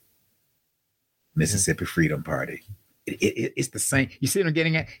Hamer, Mississippi Freedom Party. It's the same. You see what I'm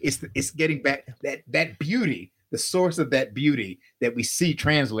getting at? It's getting back that beauty, the source of that beauty that we see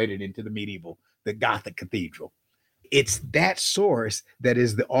translated into the Gothic cathedral. It's that source that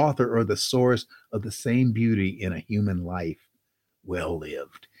is the author or the source of the same beauty in a human life, well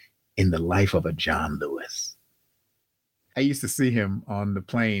lived, in the life of a John Lewis. I used to see him on the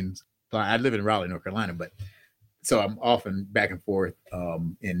planes. I live in Raleigh, North Carolina, but so I'm often back and forth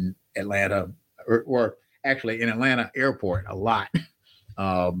in Atlanta, or actually in Atlanta airport a lot.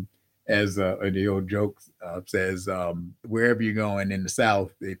 As the old joke says, wherever you're going in the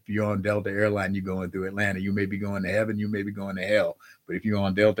South, if you're on Delta Airlines, you're going through Atlanta. You may be going to heaven, you may be going to hell. But if you're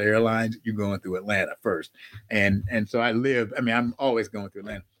on Delta Airlines, you're going through Atlanta first. And so I'm always going through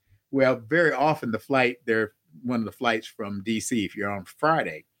Atlanta. Well, very often one of the flights from DC, if you're on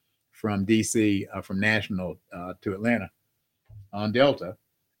Friday from DC, from National to Atlanta on Delta,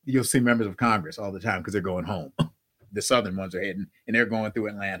 you'll see members of Congress all the time because they're going home. The Southern ones are heading, and they're going through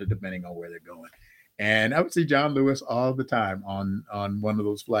Atlanta, depending on where they're going. And I would see John Lewis all the time on one of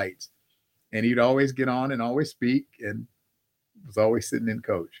those flights. And he'd always get on and always speak and was always sitting in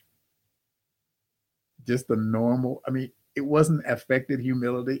coach. Just the normal, I mean, it wasn't affected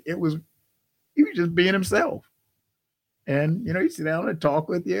humility. He was just being himself. And, you know, he'd sit down and talk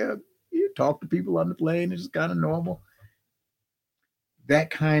with you. He'd talk to people on the plane. It's just kind of normal.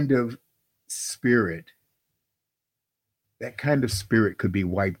 That kind of spirit could be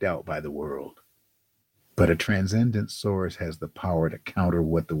wiped out by the world. But a transcendent source has the power to counter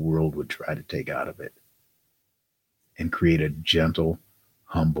what the world would try to take out of it and create a gentle,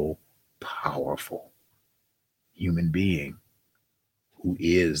 humble, powerful human being who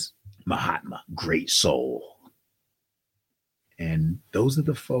is Mahatma, great soul. And those are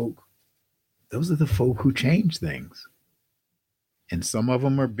the folk who change things. And some of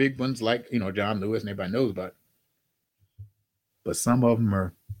them are big ones like, you know, John Lewis and everybody knows about. But some of them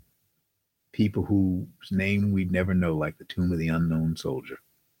are people whose name we'd never know, like the Tomb of the Unknown Soldier.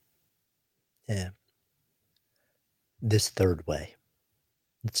 Yeah. This third way,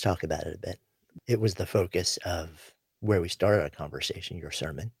 let's talk about it a bit. It was the focus of where we started our conversation, your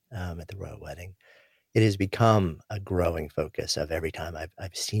sermon at the royal wedding. It has become a growing focus of every time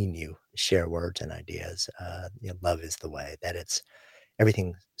I've seen you share words and ideas. You know, love is the way. That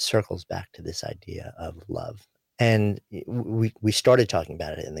everything circles back to this idea of love. And we started talking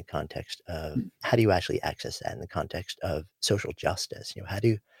about it in the context of how do you actually access that in the context of social justice? You know, how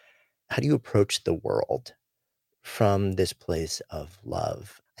do you approach the world from this place of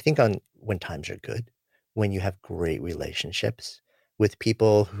love? I think when times are good, when you have great relationships with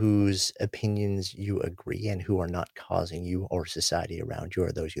people whose opinions you agree and who are not causing you or society around you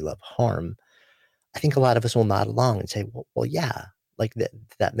or those you love harm, I think a lot of us will nod along and say, well, yeah, like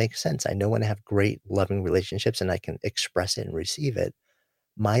that makes sense. I know when I have great loving relationships and I can express it and receive it,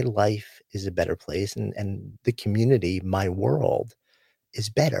 my life is a better place and the community, my world is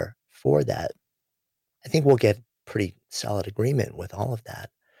better for that. I think we'll get pretty solid agreement with all of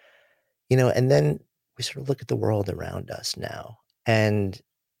that. You know, and then we sort of look at the world around us now. And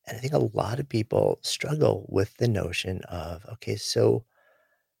I think a lot of people struggle with the notion of, okay, so,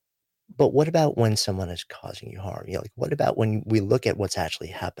 but what about when someone is causing you harm? You know, like what about when we look at what's actually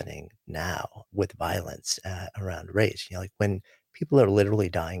happening now with violence around race? You know, like when people are literally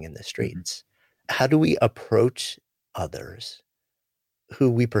dying in the streets, how do we approach others who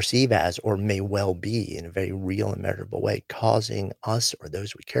we perceive as, or may well be in a very real and measurable way, causing us or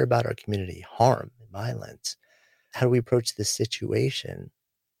those we care about, our community, harm and violence? How do we approach this situation?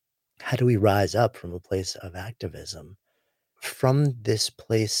 How do we rise up from a place of activism, from this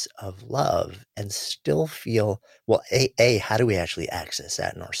place of love, and still feel, well, how do we actually access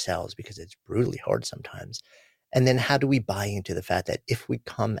that in ourselves? Because it's brutally hard sometimes. And then how do we buy into the fact that if we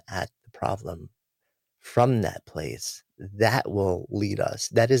come at the problem from that place, that will lead us.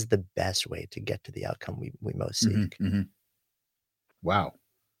 That is the best way to get to the outcome we most seek. Mm-hmm, mm-hmm. Wow.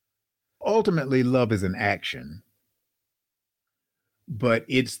 Ultimately, love is an action, but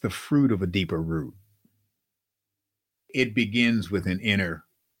it's the fruit of a deeper root. It begins with an inner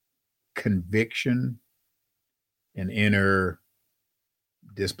conviction, an inner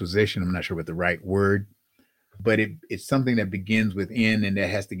disposition. I'm not sure what the right word, but it's something that begins within and that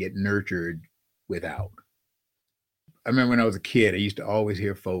has to get nurtured without. I remember when I was a kid, I used to always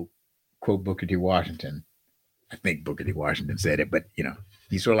hear folk quote Booker T. Washington. I think Booker T. Washington said it, but, you know,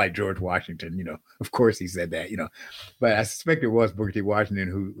 he's sort of like George Washington, you know, of course he said that, you know, but I suspect it was Booker T. Washington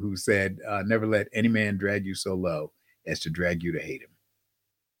who said, never let any man drag you so low as to drag you to hate him.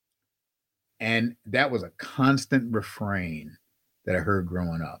 And that was a constant refrain that I heard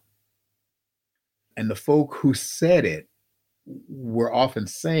growing up. And the folk who said it were often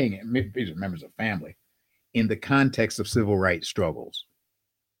saying it, these are members of family, in the context of civil rights struggles.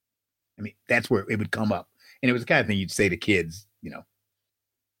 I mean, that's where it would come up. And it was the kind of thing you'd say to kids, you know.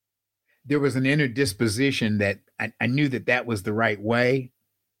 There was an inner disposition that I knew that was the right way,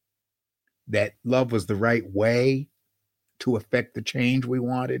 that love was the right way to affect the change we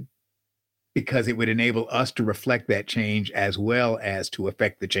wanted, because it would enable us to reflect that change as well as to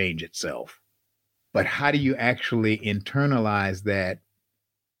affect the change itself. But how do you actually internalize that,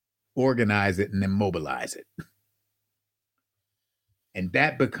 organize it, and then mobilize it? And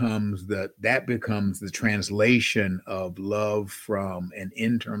that becomes the translation of love from an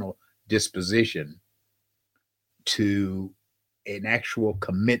internal disposition to an actual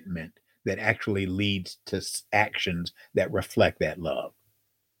commitment that actually leads to actions that reflect that love.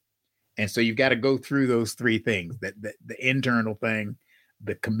 And so you've got to go through those three things, that the internal thing,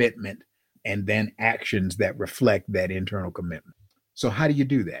 the commitment, and then actions that reflect that internal commitment. So how do you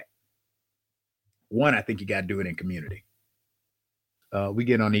do that? One, I think you got to do it in community. We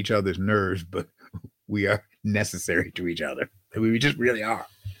get on each other's nerves, but we are necessary to each other. We just really are.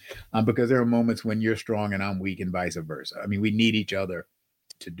 Because there are moments when you're strong and I'm weak and vice versa. I mean, we need each other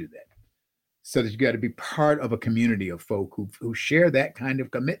to do that. So that you got to be part of a community of folk who share that kind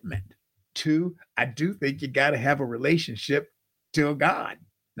of commitment. Two, I do think you got to have a relationship to a God,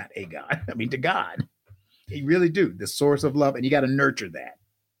 not a God, I mean to God. You really do, the source of love, and you got to nurture that.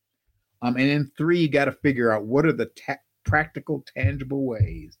 And then three, you got to figure out what are the practical, tangible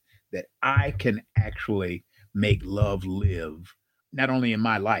ways that I can actually make love live, not only in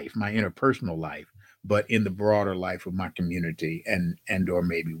my life, my interpersonal life, but in the broader life of my community and or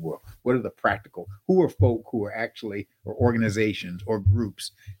maybe world. What are the practical, who are folk who are actually, or organizations or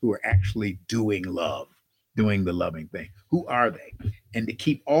groups who are actually doing love, doing the loving thing? Who are they? And to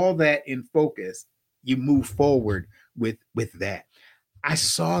keep all that in focus, you move forward with that. I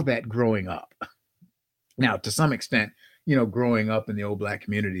saw that growing up. Now, to some extent, you know, growing up in the old Black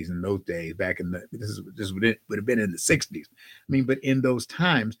communities in those days, back in this would have been in the 60s. I mean, but in those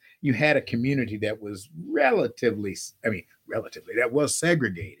times, you had a community that was that was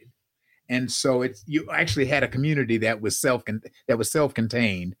segregated. And so you actually had a community that was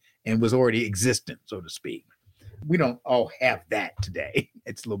self-contained and was already existent, so to speak. We don't all have that today.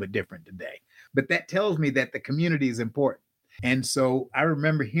 It's a little bit different today. But that tells me that the community is important. And so I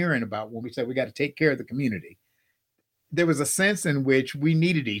remember hearing about when we said we got to take care of the community. There was a sense in which we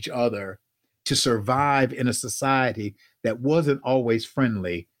needed each other to survive in a society that wasn't always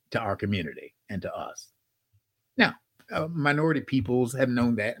friendly to our community and to us. Now, minority peoples have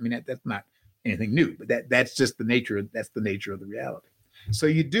known that. I mean, that's not anything new, but that's just the nature. That's the nature of the reality. So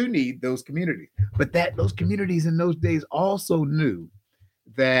you do need those communities, but those communities in those days also knew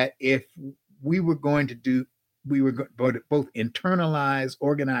that if we were going to both internalize,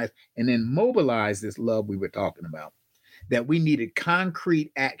 organize, and then mobilize this love we were talking about, that we needed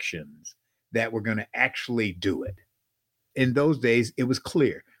concrete actions that were going to actually do it. In those days, it was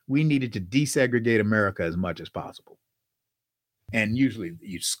clear we needed to desegregate America as much as possible. And usually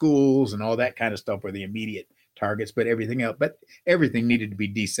schools and all that kind of stuff were the immediate targets, but everything needed to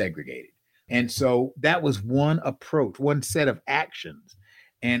be desegregated. And so that was one approach, one set of actions.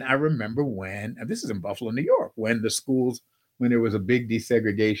 And I remember this is in Buffalo, New York, when there was a big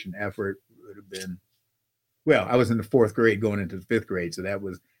desegregation effort, it would have been, well, I was in the fourth grade going into the fifth grade. So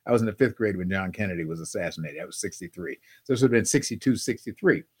I was in the fifth grade when John Kennedy was assassinated. I was 63. So this would have been 62,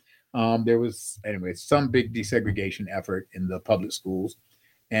 63. There was, anyway, some big desegregation effort in the public schools.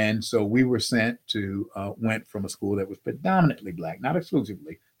 And so we were went from a school that was predominantly Black, not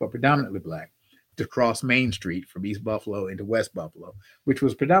exclusively, but predominantly Black, to cross Main Street from East Buffalo into West Buffalo, which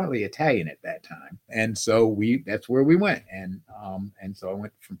was predominantly Italian at that time. And so that's where we went. And so I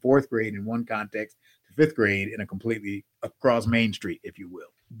went from fourth grade in one context to fifth grade in a completely across Main Street, if you will.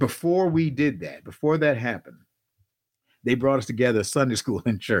 Before that happened, they brought us together Sunday school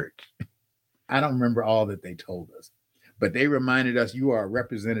and church. I don't remember all that they told us, but they reminded us, you are a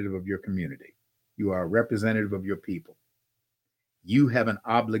representative of your community. You are a representative of your people. You have an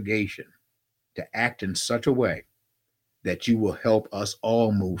obligation to act in such a way that you will help us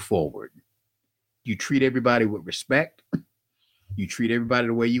all move forward. You treat everybody with respect. You treat everybody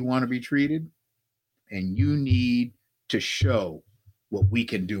the way you want to be treated. And you need to show what we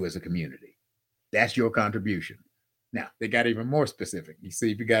can do as a community. That's your contribution. Now, they got even more specific. You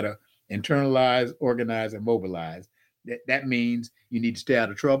see, if you got to internalize, organize, and mobilize, that means you need to stay out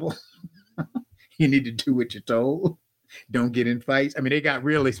of trouble. You need to do what you're told. Don't get in fights. I mean, they got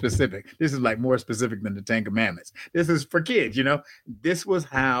really specific. This is like more specific than the Ten Commandments. This is for kids, you know. This was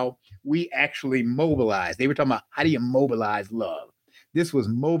how we actually mobilized. They were talking about how do you mobilize love. This was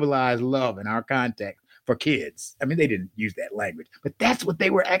mobilize love in our context for kids. I mean, they didn't use that language, but that's what they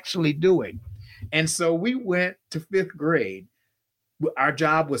were actually doing. And so we went to fifth grade. Our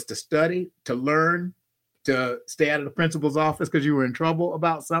job was to study, to learn, to stay out of the principal's office because you were in trouble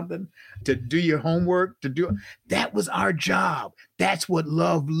about something, to do your homework, that was our job. That's what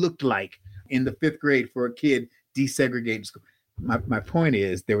love looked like in the fifth grade for a kid desegregated school. My point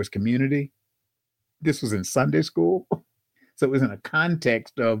is there was community. This was in Sunday school. So it was in a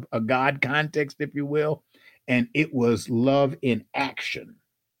context of a God context, if you will, and it was love in action.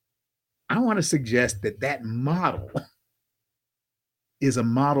 I want to suggest that model is a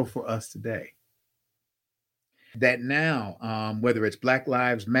model for us today. That now, whether it's Black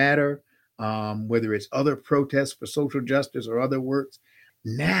Lives Matter, whether it's other protests for social justice or other works,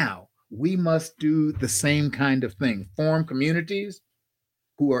 now we must do the same kind of thing. Form communities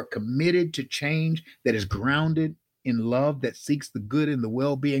who are committed to change that is grounded in love that seeks the good and the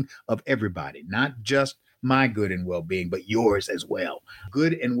well-being of everybody, not just my good and well-being, but yours as well.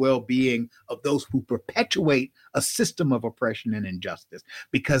 Good and well-being of those who perpetuate a system of oppression and injustice,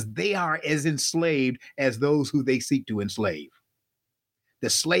 because they are as enslaved as those who they seek to enslave. The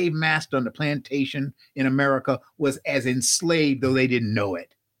slave master on the plantation in America was as enslaved, though they didn't know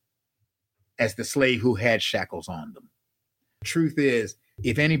it, as the slave who had shackles on them. The truth is,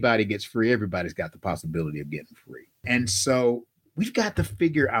 if anybody gets free, everybody's got the possibility of getting free. And so we've got to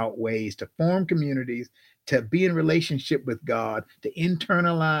figure out ways to form communities, to be in relationship with God, to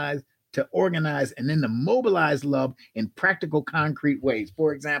internalize, to organize, and then to mobilize love in practical, concrete ways.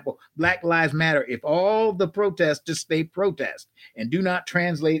 For example, Black Lives Matter. If all the protests just stay protests and do not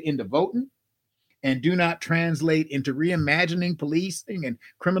translate into voting, and do not translate into reimagining policing and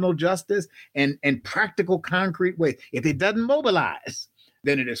criminal justice and practical, concrete ways, if it doesn't mobilize,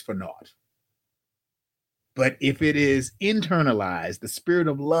 then it is for naught. But if it is internalized, the spirit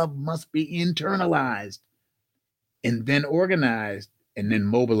of love must be internalized and then organized and then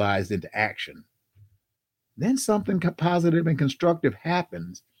mobilized into action. Then something positive and constructive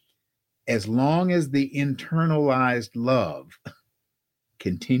happens, as long as the internalized love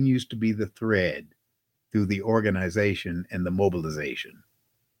continues to be the thread through the organization and the mobilization.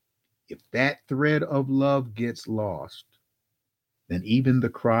 If that thread of love gets lost, then even the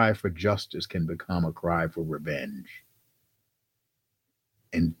cry for justice can become a cry for revenge.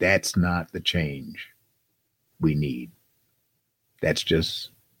 And that's not the change we need. That's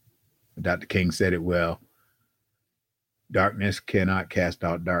just, Dr. King said it well, darkness cannot cast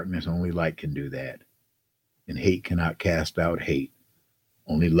out darkness, only light can do that. And hate cannot cast out hate,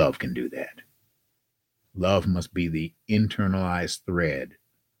 only love can do that. Love must be the internalized thread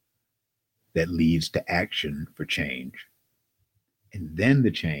that leads to action for change. And then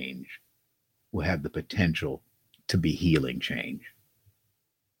the change will have the potential to be healing change.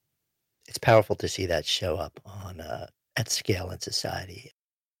 It's powerful to see that show up on at scale in society.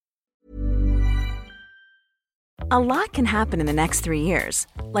 A lot can happen in the next 3 years.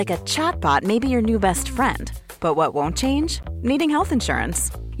 Like a chatbot may be your new best friend. But what won't change? Needing health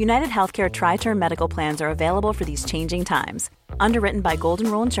insurance. United Healthcare Tri-Term Medical Plans are available for these changing times. Underwritten by Golden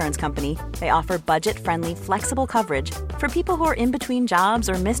Rule Insurance Company, they offer budget-friendly, flexible coverage for people who are in between jobs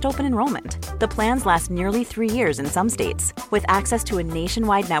or missed open enrollment. The plans last nearly 3 years in some states, with access to a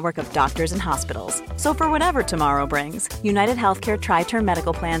nationwide network of doctors and hospitals. So for whatever tomorrow brings, United Healthcare Tri-Term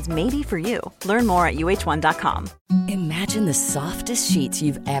Medical Plans may be for you. Learn more at uh1.com. Imagine the softest sheets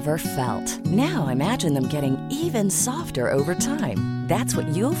you've ever felt. Now imagine them getting even softer over time. That's what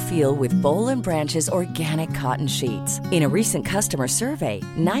you'll feel with Boll & Branch's organic cotton sheets. In a recent customer survey,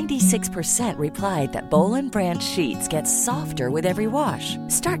 96% replied that Boll & Branch sheets get softer with every wash.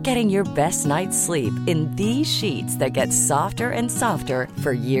 Start getting your best night's sleep in these sheets that get softer and softer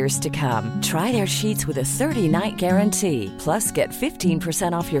for years to come. Try their sheets with a 30-night guarantee. Plus, get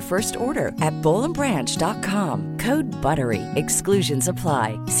 15% off your first order at bollandbranch.com. Code BUTTERY. Exclusions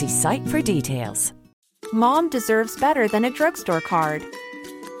apply. See site for details. Mom deserves better than a drugstore card.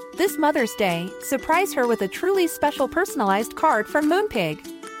 This Mother's Day, surprise her with a truly special personalized card from Moonpig.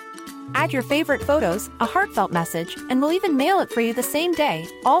 Add your favorite photos, a heartfelt message, and we'll even mail it for you the same day,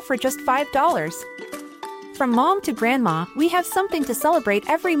 all for just $5. From mom to grandma, we have something to celebrate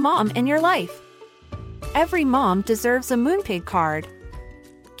every mom in your life. Every mom deserves a Moonpig card.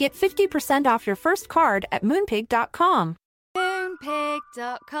 Get 50% off your first card at Moonpig.com.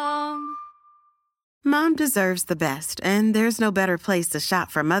 Moonpig.com. Mom deserves the best, and there's no better place to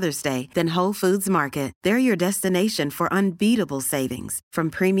shop for Mother's Day than Whole Foods Market. They're your destination for unbeatable savings, from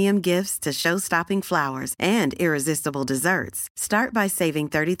premium gifts to show-stopping flowers and irresistible desserts. Start by saving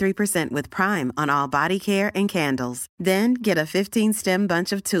 33% with Prime on all body care and candles. Then get a 15-stem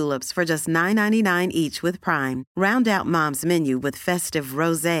bunch of tulips for just $9.99 each with Prime. Round out Mom's menu with festive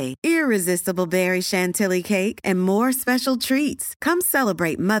rosé, irresistible berry chantilly cake, and more special treats. Come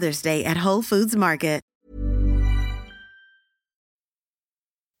celebrate Mother's Day at Whole Foods Market.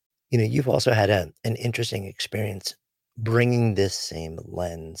 You know, you've also had an interesting experience bringing this same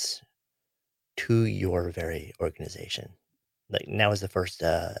lens to your very organization. Like, now as the first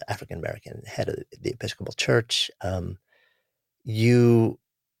African-American head of the Episcopal Church, you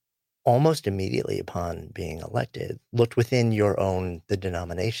almost immediately upon being elected looked within the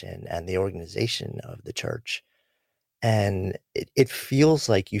denomination and the organization of the church. And it feels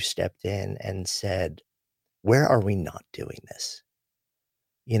like you stepped in and said, where are we not doing this?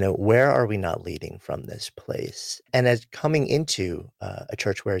 You know, where are we not leading from this place? And as coming into a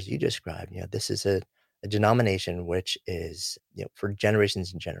church where, as you described, you know, this is a a denomination which is, for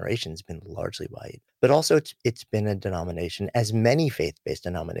generations and generations been largely white, but also it's been a denomination, as many faith-based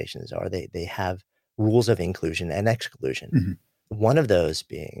denominations are. They have rules of inclusion and exclusion. Mm-hmm. One of those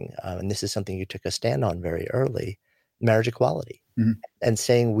being, and this is something you took a stand on very early, marriage equality, Mm-hmm. and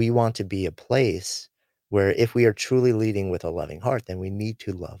saying we want to be a place where if we are truly leading with a loving heart, then we need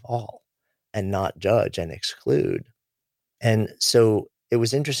to love all and not judge and exclude. And so it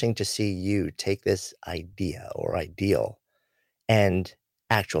was interesting to see you take this idea or ideal and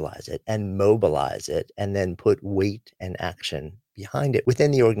actualize it and mobilize it and then put weight and action behind it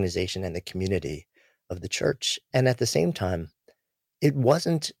within the organization and the community of the church. And at the same time, it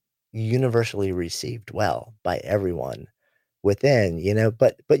wasn't universally received well by everyone within,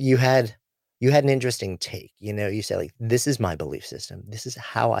 but you had an interesting take. You said, like, this is my belief system. This is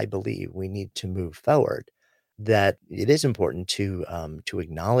how I believe we need to move forward. That it is important to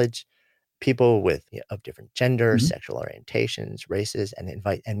acknowledge people of different genders, Mm-hmm. sexual orientations, races, and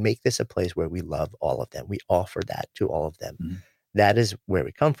invite and make this a place where we love all of them. We offer that to all of them. Mm-hmm. That is where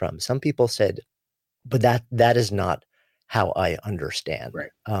we come from. Some people said, but that is not how I understand Right.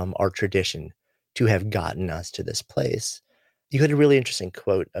 Our tradition to have gotten us to this place. You had a really interesting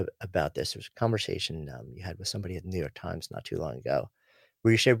quote about this. There was a conversation you had with somebody at the New York Times not too long ago,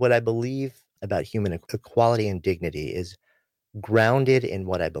 where you shared, what I believe about human equality and dignity is grounded in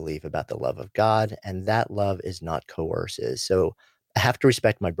what I believe about the love of God, and that love is not coercive. So I have to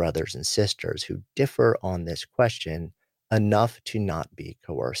respect my brothers and sisters who differ on this question enough to not be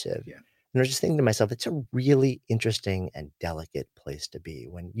coercive. Yeah. And I was just thinking to myself, it's a really interesting and delicate place to be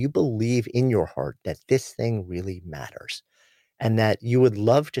when you believe in your heart that this thing really matters and that you would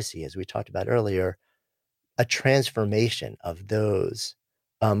love to see, as we talked about earlier, a transformation of those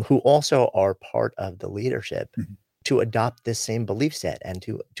who also are part of the leadership Mm-hmm. to adopt this same belief set and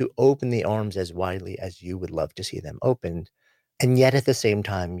to open the arms as widely as you would love to see them opened. And yet at the same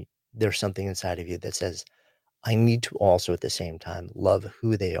time, there's something inside of you that says, I need to also at the same time love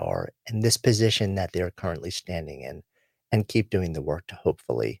who they are and this position that they're currently standing in and keep doing the work to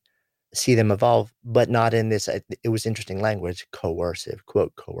hopefully see them evolve, but not in this, it was interesting language, coercive,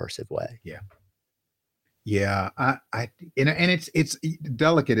 quote, coercive way. Yeah. Yeah. And it's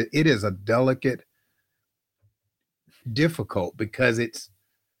delicate. It is a delicate, difficult, because it's,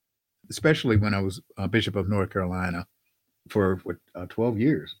 especially when I was Bishop of North Carolina for 12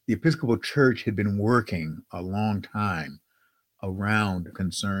 years, the Episcopal Church had been working a long time around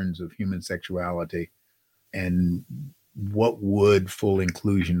concerns of human sexuality and what would full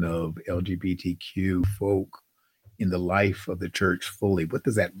inclusion of LGBTQ folk in the life of the church fully, what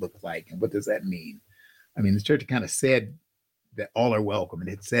does that look like and what does that mean? I mean, the church kind of said that all are welcome, and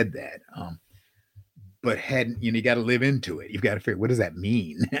it said that, but hadn't, you got to live into it. You've got to figure, what does that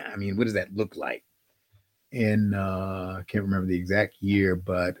mean? I mean, what does that look like? And I can't remember the exact year,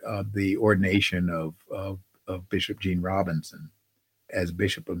 but the ordination of Bishop Gene Robinson as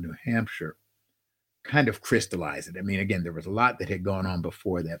Bishop of New Hampshire kind of crystallized it. I mean, again, there was a lot that had gone on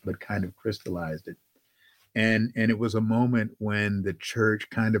before that, but kind of crystallized it. And it was a moment when the church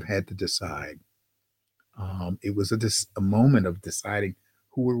kind of had to decide. It was a moment of deciding,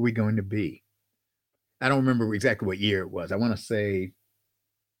 who are we going to be? I don't remember exactly what year it was. I want to say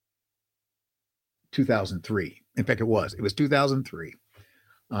 2003. In fact, it was 2003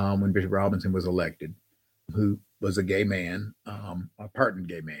 when Bishop Robinson was elected, who was a gay man, a partnered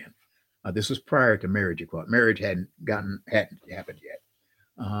gay man. This was prior to marriage equality. Marriage hadn't happened yet.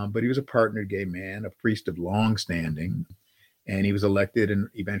 But he was a partnered gay man, a priest of long standing, and he was elected and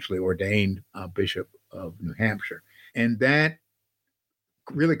eventually ordained Bishop of New Hampshire. And that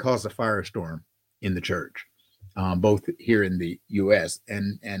really caused a firestorm in the church, both here in the U.S.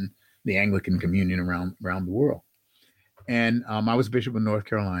 and the Anglican communion around the world. And I was Bishop of North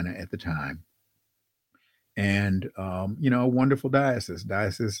Carolina at the time. And, a wonderful diocese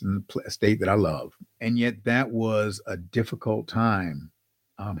in a state that I love. And yet that was a difficult time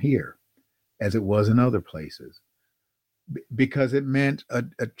here, as it was in other places, because it meant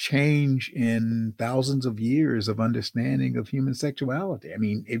a change in thousands of years of understanding of human sexuality. I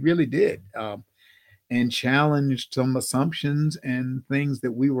mean, it really did. And challenged some assumptions and things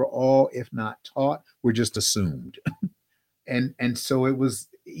that we were all, if not taught, were just assumed. And so it was,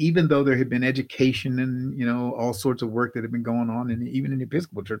 even though there had been education and, all sorts of work that had been going on, and even in the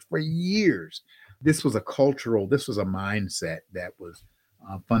Episcopal Church for years, this was a mindset that was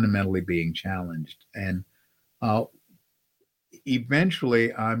fundamentally being challenged. And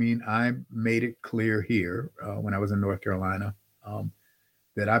eventually, I mean, I made it clear here when I was in North Carolina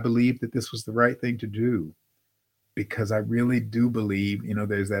that I believed that this was the right thing to do. because I really do believe,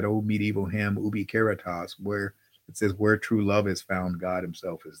 there's that old medieval hymn, Ubi Caritas, where it says, where true love is found, God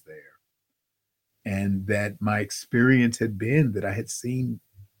himself is there. And that my experience had been that I had seen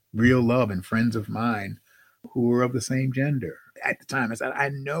real love in friends of mine who were of the same gender. At the time, I said, I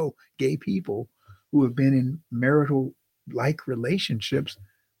know gay people who have been in marital-like relationships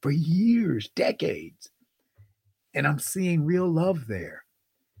for years, decades. And I'm seeing real love there.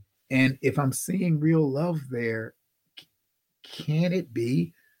 And if I'm seeing real love there, can it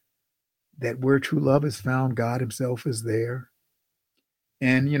be that where true love is found, God himself is there?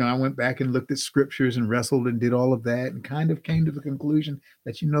 And, I went back and looked at scriptures and wrestled and did all of that and kind of came to the conclusion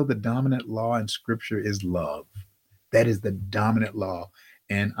that, the dominant law in scripture is love. That is the dominant law.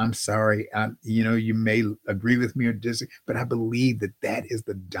 And I'm sorry, you may agree with me or disagree, but I believe that is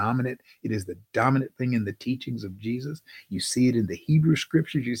it is the dominant thing in the teachings of Jesus. You see it in the Hebrew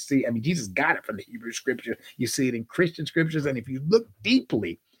scriptures. Jesus got it from the Hebrew scriptures. You see it in Christian scriptures. And if you look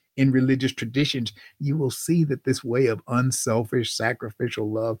deeply in religious traditions, you will see that this way of unselfish,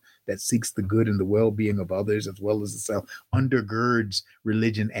 sacrificial love that seeks the good and the well-being of others as well as the self undergirds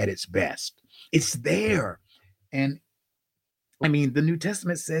religion at its best. It's there. And the New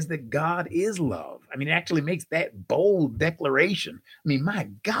Testament says that God is love. It actually makes that bold declaration. My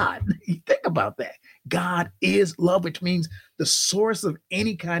God, think about that. God is love, which means the source of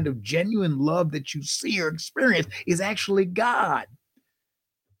any kind of genuine love that you see or experience is actually God.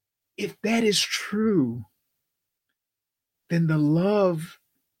 If that is true, then the love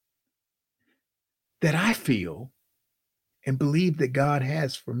that I feel and believe that God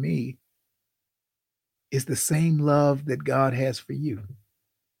has for me is the same love that God has for you.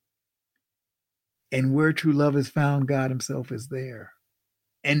 And where true love is found, God himself is there.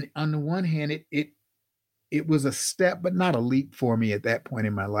 And on the one hand, it was a step, but not a leap for me at that point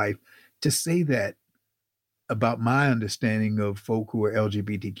in my life to say that about my understanding of folk who are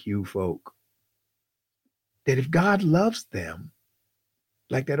LGBTQ folk. That if God loves them,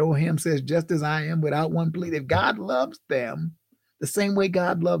 like that old hymn says, just as I am without one plea, if God loves them the same way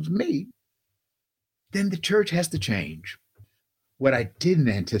God loves me, then the church has to change. What I didn't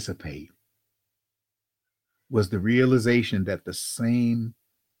anticipate was the realization that the same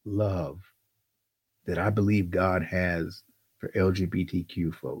love that I believe God has for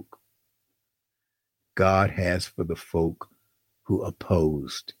LGBTQ folk, God has for the folk who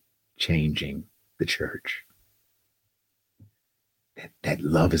opposed changing the church. That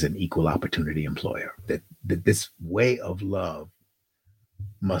love is an equal opportunity employer, that this way of love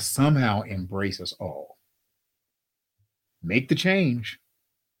must somehow embrace us all. Make the change,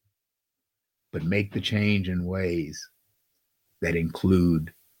 but make the change in ways that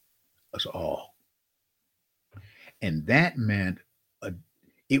include us all. And that meant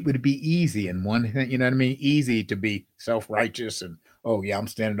it would be easy in one thing, easy to be self-righteous and, oh yeah, I'm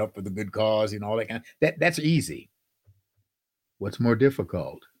standing up for the good cause and all that kind of, that's easy. What's more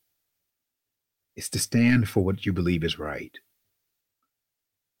difficult is to stand for what you believe is right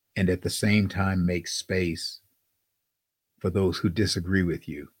and at the same time make space for those who disagree with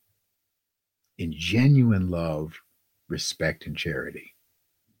you in genuine love, respect, and charity,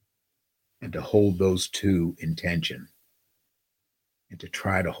 and to hold those two in tension and to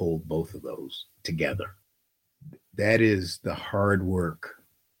try to hold both of those together. That is the hard work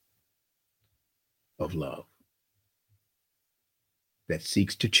of love that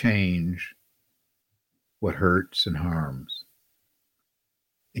seeks to change what hurts and harms,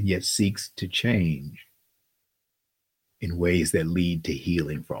 and yet seeks to change in ways that lead to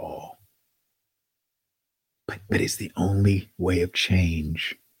healing for all. But it's the only way of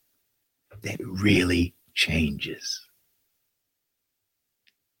change that really changes.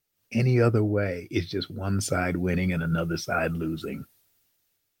 Any other way is just one side winning and another side losing.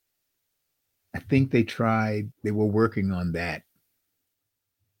 I think they were working on that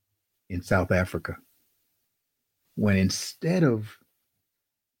in South Africa, when instead of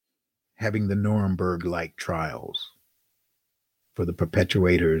having the Nuremberg-like trials for the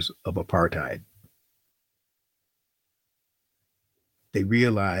perpetuators of apartheid, they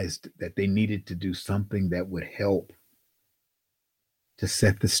realized that they needed to do something that would help to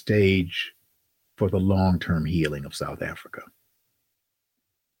set the stage for the long-term healing of South Africa.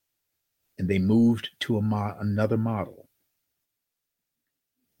 And they moved to another model,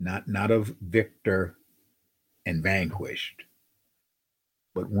 not of victor and vanquished,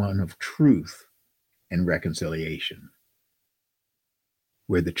 but one of truth and reconciliation,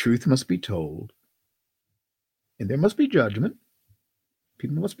 where the truth must be told, and there must be judgment.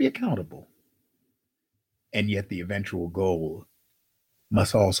 People must be accountable. And yet the eventual goal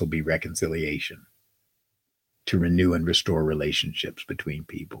must also be reconciliation, to renew and restore relationships between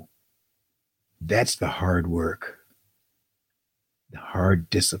people. That's the hard work, the hard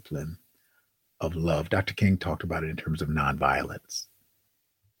discipline of love. Dr. King talked about it in terms of nonviolence.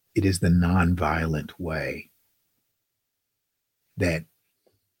 It is the nonviolent way that,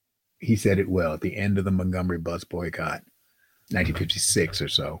 he said it well, at the end of the Montgomery bus boycott, 1956 or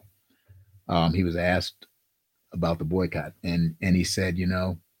so, he was asked about the boycott, and he said,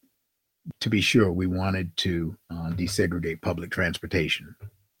 to be sure, we wanted to desegregate public transportation.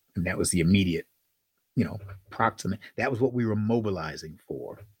 And that was the immediate, proximate. That was what we were mobilizing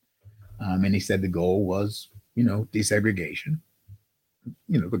for. And he said the goal was, desegregation.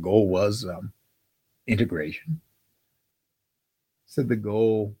 The goal was integration. Said the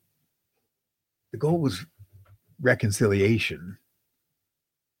goal was reconciliation.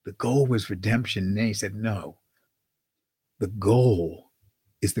 The goal was redemption. And then he said, no, the goal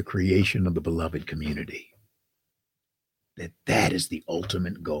is the creation of the beloved community. That is the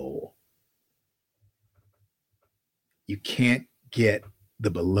ultimate goal. You can't get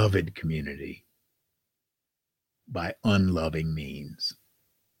the beloved community by unloving means.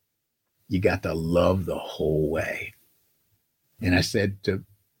 You got to love the whole way. And I said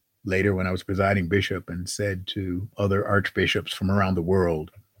later when I was presiding bishop, and said to other archbishops from around the world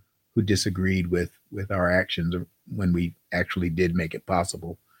who disagreed with our actions when we actually did make it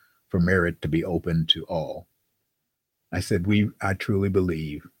possible for merit to be open to all, I said, I truly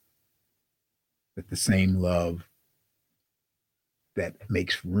believe that the same love that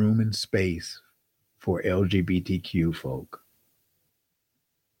makes room and space for LGBTQ folk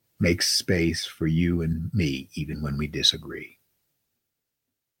makes space for you and me, even when we disagree.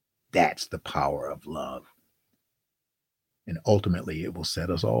 That's the power of love. And ultimately, it will set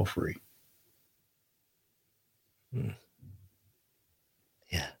us all free.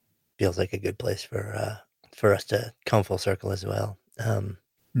 Yeah, feels like a good place for us to come full circle as well.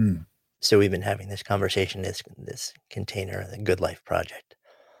 So we've been having this conversation, this container, the Good Life Project.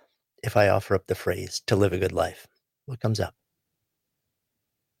 If I offer up the phrase, to live a good life, what comes up?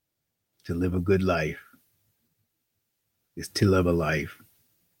 To live a good life is to live a life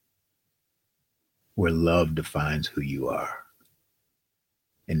where love defines who you are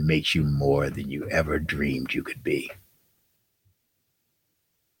and makes you more than you ever dreamed you could be.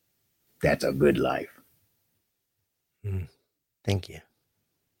 That's a good life. Thank you.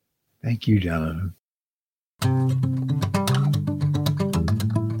 Thank you, Jonathan.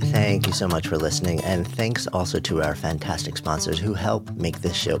 Thank you so much for listening, and thanks also to our fantastic sponsors who help make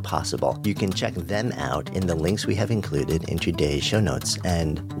this show possible. You can check them out in the links we have included in today's show notes.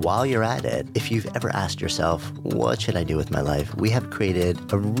 And while you're at it, if you've ever asked yourself, what should I do with my life? We have created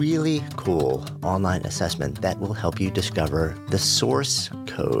a really cool online assessment that will help you discover the source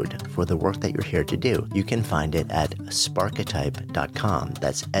code for the work that you're here to do. You can find it at sparketype.com.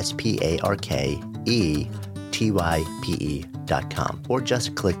 That's SPARKETYPE.com, or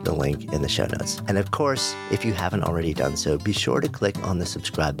just click the link in the show notes. And of course, if you haven't already done so, be sure to click on the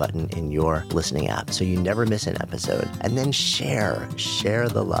subscribe button in your listening app so you never miss an episode. And then share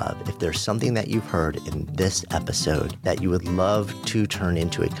the love. If there's something that you've heard in this episode that you would love to turn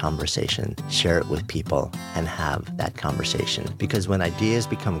into a conversation, share it with people and have that conversation. Because when ideas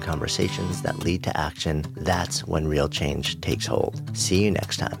become conversations that lead to action, that's when real change takes hold. See you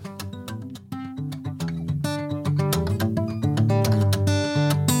next time.